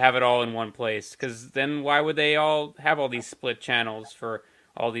to have it all in one place, because then why would they all have all these split channels for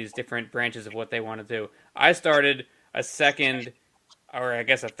all these different branches of what they want to do? I started a second, or I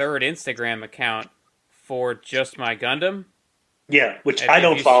guess a third Instagram account for just my Gundam. Yeah, which I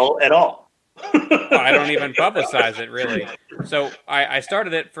don't follow at all. I don't even publicize it, really. So I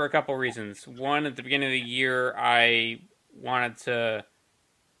started it for a couple reasons. One, at the beginning of the year, one of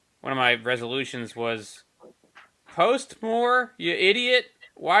my resolutions was post more, you idiot.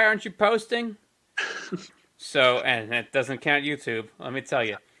 Why aren't you posting? So, and that doesn't count YouTube, let me tell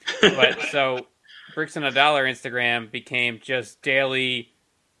you. But so Bricks and a Dollar Instagram became just daily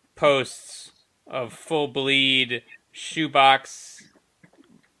posts of full bleed shoebox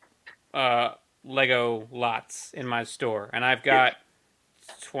Lego lots in my store, and I've Yeah. got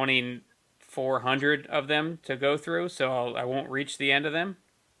 2,400 of them to go through, so I won't reach the end of them.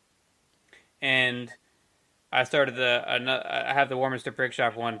 And I started I have the Warminster Brick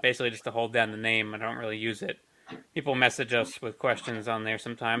Shop one, basically just to hold down the name. I don't really use it. People message us with questions on there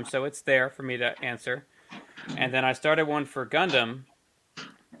sometimes, so it's there for me to answer. And then I started one for Gundam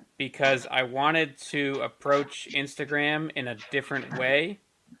because I wanted to approach Instagram in a different way,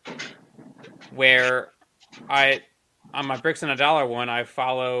 where I on my Bricks and a Dollar one, I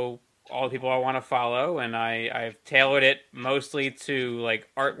follow all the people I want to follow, and I've tailored it mostly to like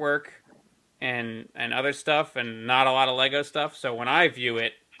artwork and other stuff, and not a lot of Lego stuff. So when I view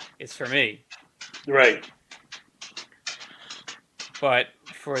it, it's for me. Right. But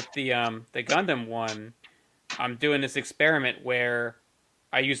for the Gundam one, I'm doing this experiment where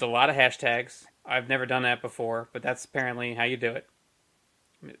I use a lot of hashtags. I've never done that before, but that's apparently how you do it.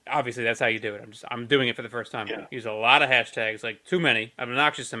 Obviously, that's how you do it. I'm doing it for the first time. Yeah. Use a lot of hashtags, like too many, an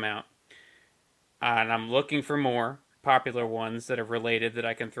obnoxious amount, and I'm looking for more popular ones that are related that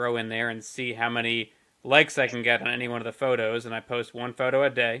I can throw in there and see how many likes I can get on any one of the photos. And I post one photo a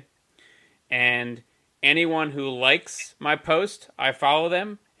day, and anyone who likes my post, I follow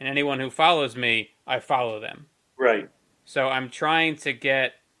them, and anyone who follows me, I follow them. Right. So I'm trying to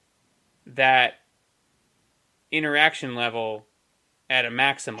get that interaction level at a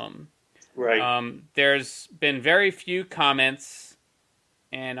maximum. Right. There's been very few comments,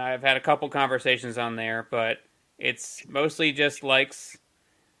 and I've had a couple conversations on there, but it's mostly just likes.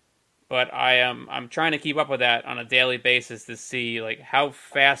 But I'm trying to keep up with that on a daily basis to see like how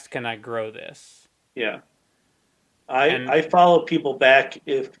fast can I grow this. Yeah. And I follow people back.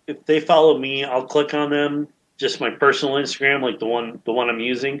 If they follow me, I'll click on them. Just my personal Instagram, like the one I'm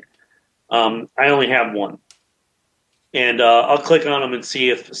using. I only have one, and I'll click on them and see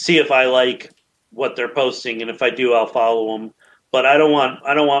if I like what they're posting, and if I do, I'll follow them. But I don't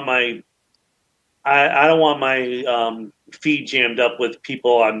want my feed jammed up with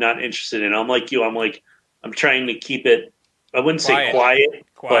people I'm not interested in. I'm like you. I'm trying to keep it. I wouldn't say quiet,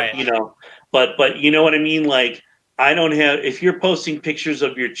 but quiet. but you know what I mean. Like I don't have. If you're posting pictures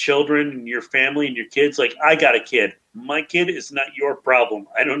of your children and your family and your kids, like I got a kid. My kid is not your problem.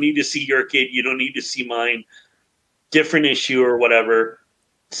 I don't need to see your kid. You don't need to see mine. Different issue or whatever.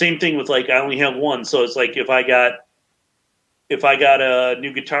 Same thing with like I only have one, so it's like if I got a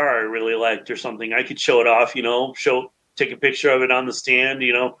new guitar I really liked or something, I could show it off, take a picture of it on the stand,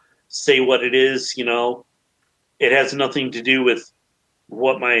 say what it is, It has nothing to do with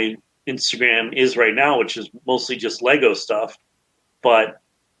what my Instagram is right now, which is mostly just Lego stuff. But,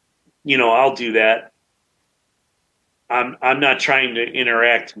 I'll do that. I'm not trying to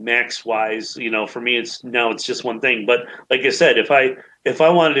interact max wise, for me it's just one thing. But like I said, if I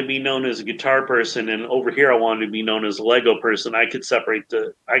wanted to be known as a guitar person and over here I wanted to be known as a Lego person, I could separate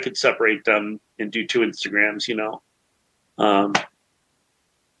them and do two Instagrams, Um,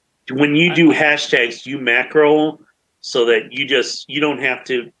 when you do hashtags, you macro so that you don't have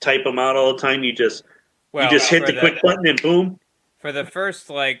to type them out all the time. You just hit the quick button and boom. For the first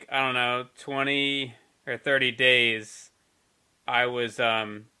like I don't know 20 or 30 days, I was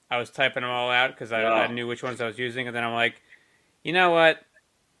typing them all out because I knew which ones I was using, and then I'm like, you know what?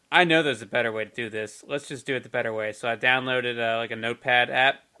 I know there's a better way to do this. Let's just do it the better way. So I downloaded like a Notepad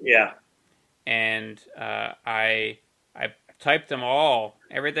app. Yeah. And I typed them all,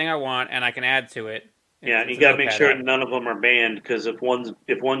 everything I want, and I can add to it. Yeah, and you got to make sure none of them are banned because if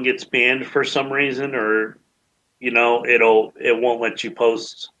one gets banned for some reason, or it won't let you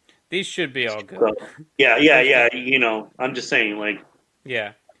post. These should be all good. So, yeah. I'm just saying, like.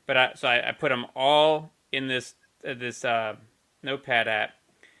 Yeah, but I put them all in this Notepad app.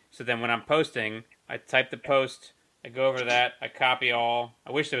 So then when I'm posting, I type the post, I go over to that, I copy all.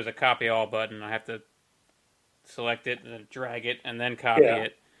 I wish there was a copy all button. I have to select it and then drag it and then copy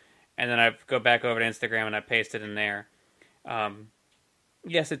it, and then I go back over to Instagram and I paste it in there.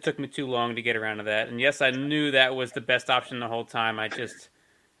 Yes, it took me too long to get around to that, and yes, I knew that was the best option the whole time.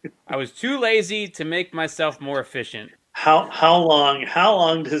 I was too lazy to make myself more efficient. How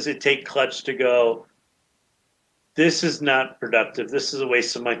long does it take Clutch to go? This is not productive. This is a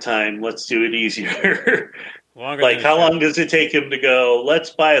waste of my time. Let's do it easier. Like how long does it take him to go?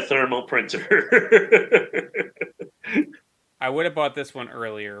 Let's buy a thermal printer. I would have bought this one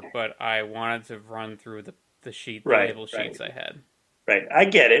earlier, but I wanted to run through the label sheets I had. Right, I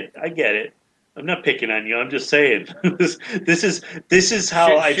get it. I'm not picking on you. I'm just saying this is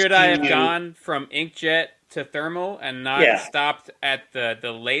how I should I have gone from inkjet to thermal and not stopped at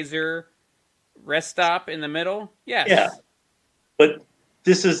the laser rest stop in the middle. Yes. Yeah. But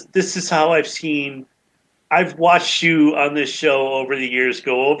this is how I've watched you on this show over the years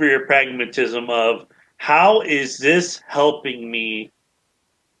go over your pragmatism of how is this helping me?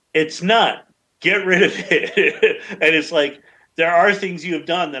 It's not. Get rid of it. And it's like there are things you have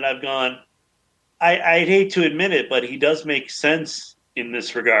done that I've gone, I'd hate to admit it, but he does make sense in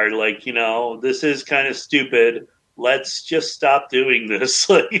this regard. Like, this is kind of stupid. Let's just stop doing this.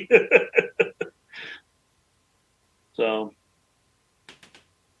 So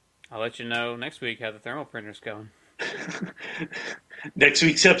I'll let you know next week how the thermal printer's going. Next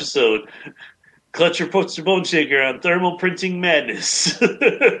week's episode, Clutch reports to Bone Shaker on thermal printing madness.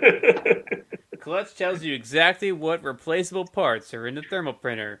 Clutch tells you exactly what replaceable parts are in the thermal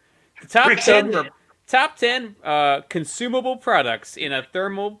printer. The top 10 consumable products in a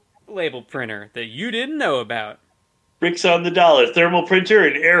thermal label printer that you didn't know about. Bricks on the dollar, thermal printer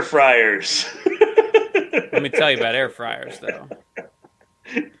and air fryers. Let me tell you about air fryers, though.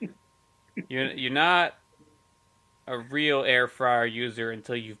 You're not a real air fryer user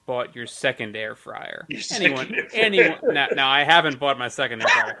until you've bought your second air fryer. Anyone. Now, I haven't bought my second air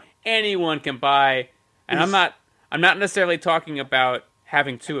fryer. Anyone can buy, and I'm not necessarily talking about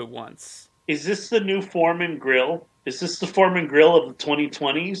having two at once. Is this the new Foreman grill? Is this the Foreman grill of the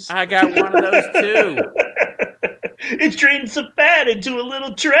 2020s? I got one of those too. It drains the fat into a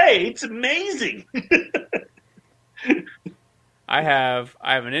little tray. It's amazing. I have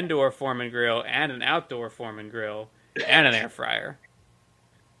an indoor Foreman grill and an outdoor Foreman grill and an air fryer.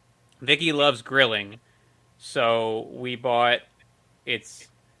 Vicky loves grilling, so we bought. It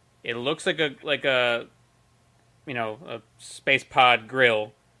looks like a space pod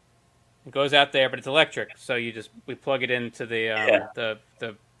grill. It goes out there, but it's electric. So we plug it into the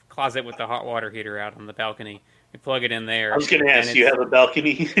closet with the hot water heater out on the balcony. We plug it in there. I was going to ask, you have a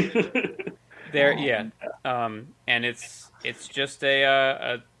balcony? There, yeah. And it's just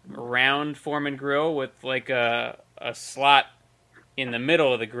a round Foreman grill with like a slot in the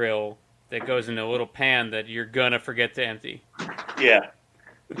middle of the grill that goes into a little pan that you're gonna forget to empty. Yeah.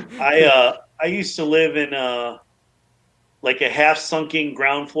 I used to live in like a half sunken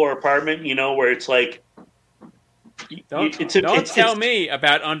ground floor apartment, where it's like don't tell me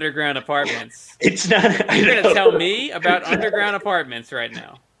about underground apartments. It's not. You're gonna tell me about underground apartments right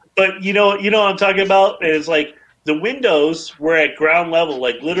now. But you know what I'm talking about? It's like the windows were at ground level,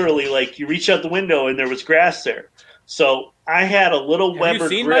 like literally, like you reach out the window and there was grass there. So I had a little Weber grill.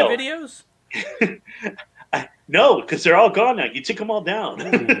 Have you seen my videos? No, because they're all gone now. You took them all down.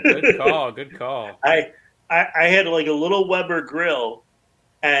 Ooh, good call. I had like a little Weber grill,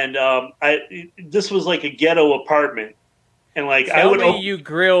 and this was like a ghetto apartment, and like you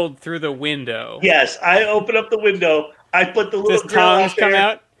grilled through the window. Yes, I opened up the window. I put the little grill tongs come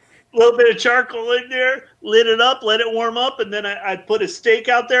out. A little bit of charcoal in there, lit it up, let it warm up, and then I'd put a steak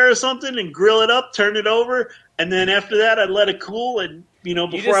out there or something and grill it up, turn it over, and then after that I'd let it cool, and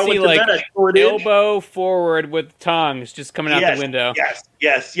before I went to bed I'd throw it in. Elbow forward with tongs just coming out the window.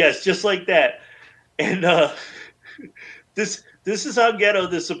 Yes, just like that. And this is how ghetto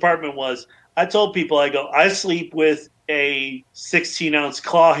this apartment was. I told people, I sleep with a 16-ounce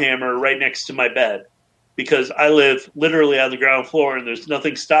claw hammer right next to my bed. Because I live literally on the ground floor and there's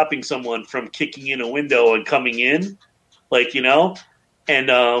nothing stopping someone from kicking in a window and coming in,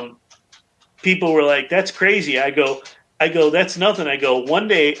 and people were like, that's crazy. I go, that's nothing. I go, one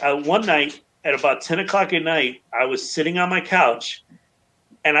night at about 10 o'clock at night, I was sitting on my couch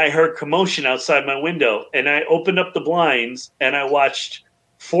and I heard commotion outside my window, and I opened up the blinds and I watched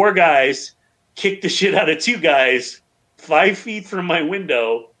 4 guys kick the shit out of 2 guys 5 feet from my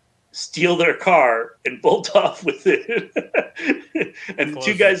window, steal their car and bolt off with it. And the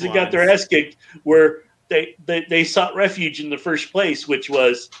 2 guys that got their ass kicked were they sought refuge in the first place, which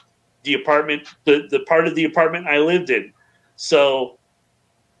was the apartment, the part of the apartment I lived in. So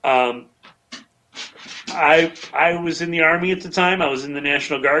I was in the Army at the time. I was in the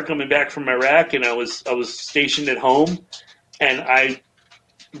National Guard coming back from Iraq, and I was stationed at home, and I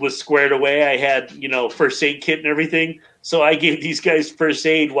was squared away. I had, first aid kit and everything. So I gave these guys first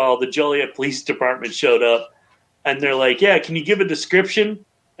aid while the Joliet Police Department showed up. And they're like, yeah, can you give a description?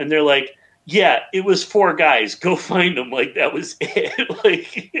 And they're like, yeah, it was 4 guys. Go find them. Like, that was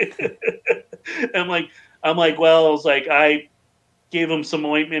it. I'm like, well, I was like, I gave them some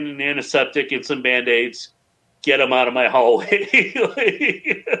ointment and antiseptic and some Band-Aids. Get them out of my hallway.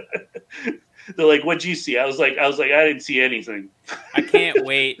 They're like, what'd you see? I was like, I didn't see anything. I can't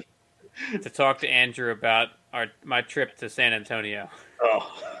wait to talk to Andrew about my trip to San Antonio.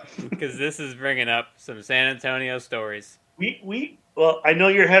 Oh, because this is bringing up some San Antonio stories. Well, I know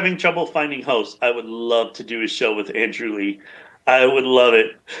you're having trouble finding hosts. I would love to do a show with Andrew Lee. I would love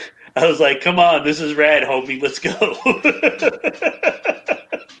it. I was like, come on, this is rad, homie. Let's go.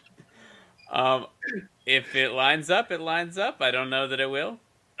 Um, if it lines up, it lines up. I don't know that it will.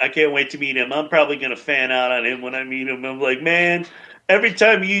 I can't wait to meet him. I'm probably going to fan out on him when I meet him. I'm like, man, every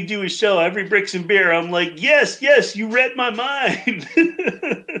time you do a show, every Bricks and Beer, I'm like, yes, yes, you read my mind.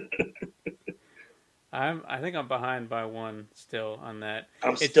 I think I'm behind by one still on that.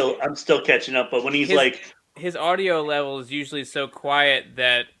 I'm still catching up. But when he's his like, his audio level is usually so quiet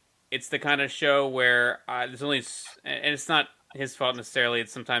that it's the kind of show where there's only, and it's not his fault necessarily.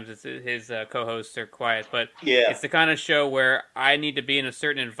 It's sometimes it's his co-hosts are quiet, but yeah, it's the kind of show where I need to be in a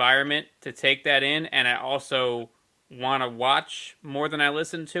certain environment to take that in, and I also want to watch more than I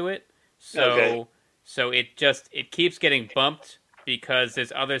listen to it. So okay. so it keeps getting bumped because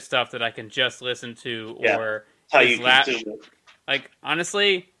there's other stuff that I can just listen to, Yeah, or how his you lap. consume it. Like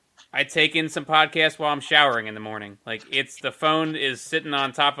honestly, I take in some podcasts while I'm showering in the morning. Like it's the phone is sitting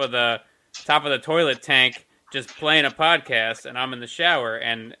on top of the toilet tank, just playing a podcast, and I'm in the shower,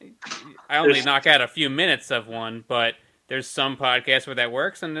 and I only There's knock out a few minutes of one, but there's some podcasts where that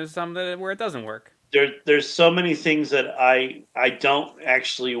works, and there's some where it doesn't work. there's so many things that I don't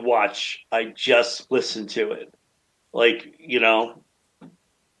actually watch. I just listen to it. Like,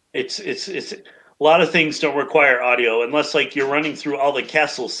 it's a lot of things don't require audio unless like you're running through all the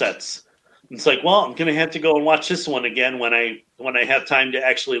castle sets. It's like, well, I'm gonna have to go and watch this one again when I have time to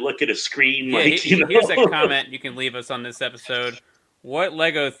actually look at a screen. Yeah, Like, here's a comment you can leave us on this episode. What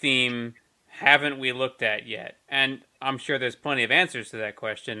Lego theme haven't we looked at yet? And I'm sure there's plenty of answers to that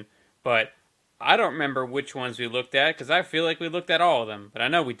question, but I don't remember which ones we looked at because I feel like we looked at all of them, but I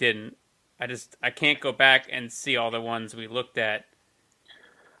know we didn't. I can't go back and see all the ones we looked at,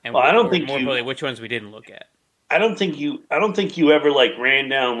 and well, I don't or think more you importantly, which ones we didn't look at. I don't think you ever like ran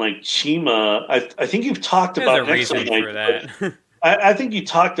down like Chima. I think you've talked There's a about reason for Nexo Knights, that. I think you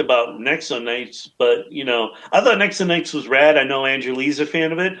talked about Nexo Knights, but I thought Nexo Knights was rad. I know Andrew Lee's a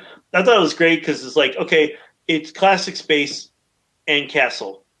fan of it. I thought it was great because it's like, okay, it's classic space and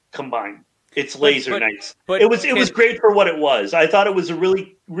castle combined. It's laser knights. But It was great for what it was. I thought it was a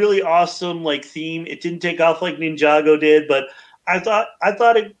really really awesome like theme. It didn't take off like Ninjago did, but I thought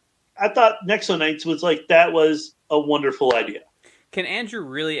Nexo Knights was like that was a wonderful idea. can Andrew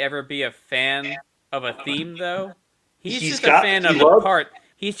really ever be a fan of a theme though? He's He's just a got fan he of the loves part.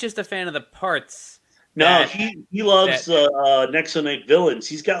 He's just a fan of the parts no that he loves Nexo Knight villains.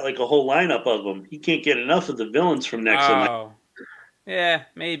 He's got like a whole lineup of them. He can't get enough of the villains from Nexo Knight. Oh, yeah,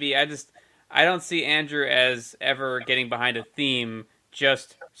 maybe. I don't see Andrew as ever getting behind a theme.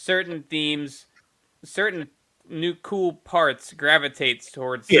 Just certain themes, certain new cool parts gravitates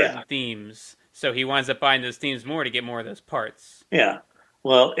towards Yeah, certain themes. So he winds up buying those themes more to get more of those parts. yeah.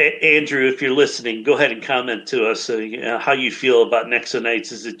 Well, Andrew, if you're listening, go ahead and comment to us how you feel about Nexo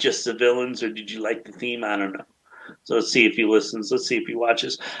Knights. Is it just the villains, or did you like the theme? I don't know. So let's see if he listens. Let's see if he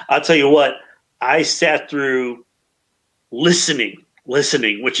watches. I'll tell you what. I sat through listening,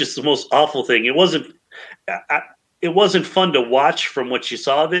 which is the most awful thing. It wasn't fun to watch from what you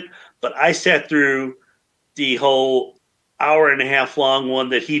saw of it, but I sat through the whole hour and a half long one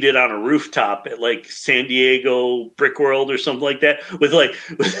that he did on a rooftop at like San Diego Brick World or something like that, with like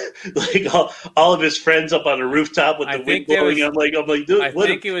all of his friends up on a rooftop with I the wind think there blowing. was. I'm like, dude, I what?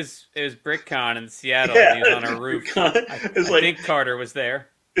 think it was BrickCon in Seattle. Yeah, And he was on a roof. it's I like think Carter was there.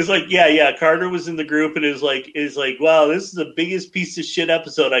 it's like yeah. Carter was in the group, and it was like, wow, this is the biggest piece of shit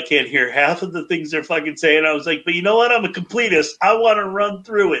episode. I can't hear half of the things they're fucking saying. I was like, but you know what? I'm a completist. I want to run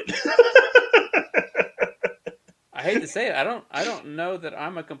through it. I hate to say it, I don't know that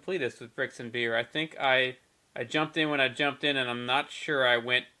I'm a completist with Bricks and Beer. I think I jumped in when I jumped in, and I'm not sure I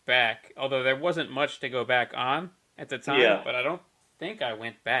went back. Although there wasn't much to go back on at the time, Yeah. but I don't think I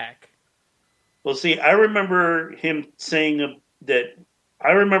went back. Well, see, I remember him saying that.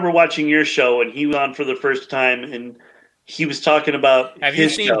 I remember watching your show, and he was on for the first time, and he was talking about Have you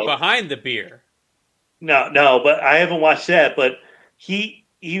his seen show. Behind the Beer? No, but I haven't watched that. But he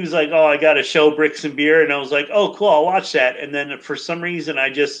was like, "Oh, I got a show, Bricks and Beer," and I was like, "Oh, cool, I'll watch that." And then for some reason,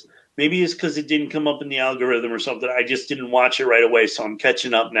 maybe it's because it didn't come up in the algorithm or something. I just didn't watch it right away, so I'm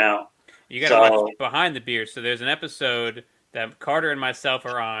catching up now. You got to watch Behind the Beer. So there's an episode that Carter and myself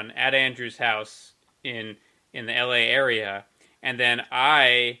are on at Andrew's house in the LA area, and then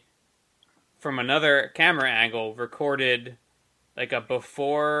I, from another camera angle, recorded like a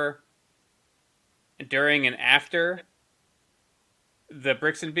before, during, and after the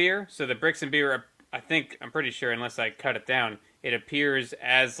Bricks and Beer. So the Bricks and Beer, I'm pretty sure, unless I cut it down, it appears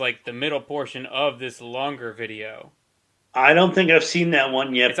as like the middle portion of this longer video. I don't think I've seen that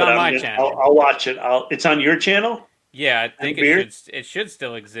one yet, It's but on my channel. I'll watch it. It's on your channel. Yeah, I think it should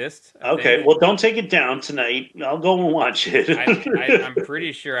still exist. I Okay, think. well, don't take it down tonight. I'll go and watch it. I'm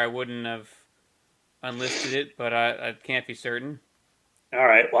pretty sure I wouldn't have unlisted it, but I can't be certain. All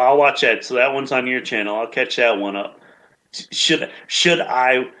right, well, I'll watch that. So that one's on your channel. I'll catch that one up. Should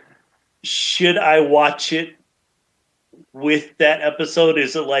I watch it with that episode?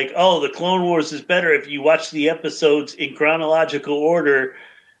 Is it like, oh, the Clone Wars is better if you watch the episodes in chronological order?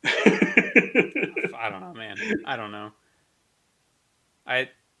 I don't know, man. I don't know. I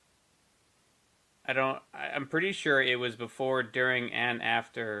I'm pretty sure it was before, during, and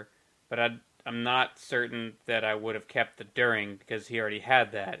after, but I'm not certain that I would have kept the during because he already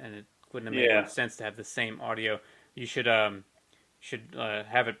had that, and it wouldn't have made Yeah. much sense to have the same audio. You should have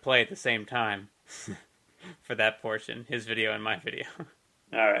it play at the same time for that portion, his video and my video.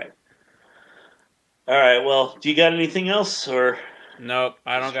 All right. All right. Well, do you got anything else, or Nope,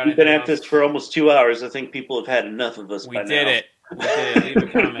 I don't got we've been anything at else. this for almost 2 hours? I think people have had enough of us We by did now. it. We did it. Leave a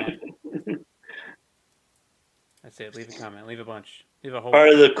comment. That's it. Leave a comment. Leave a bunch. Leave a whole. Part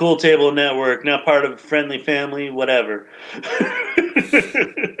of the Cool Table Network, not part of Friendly Family, whatever.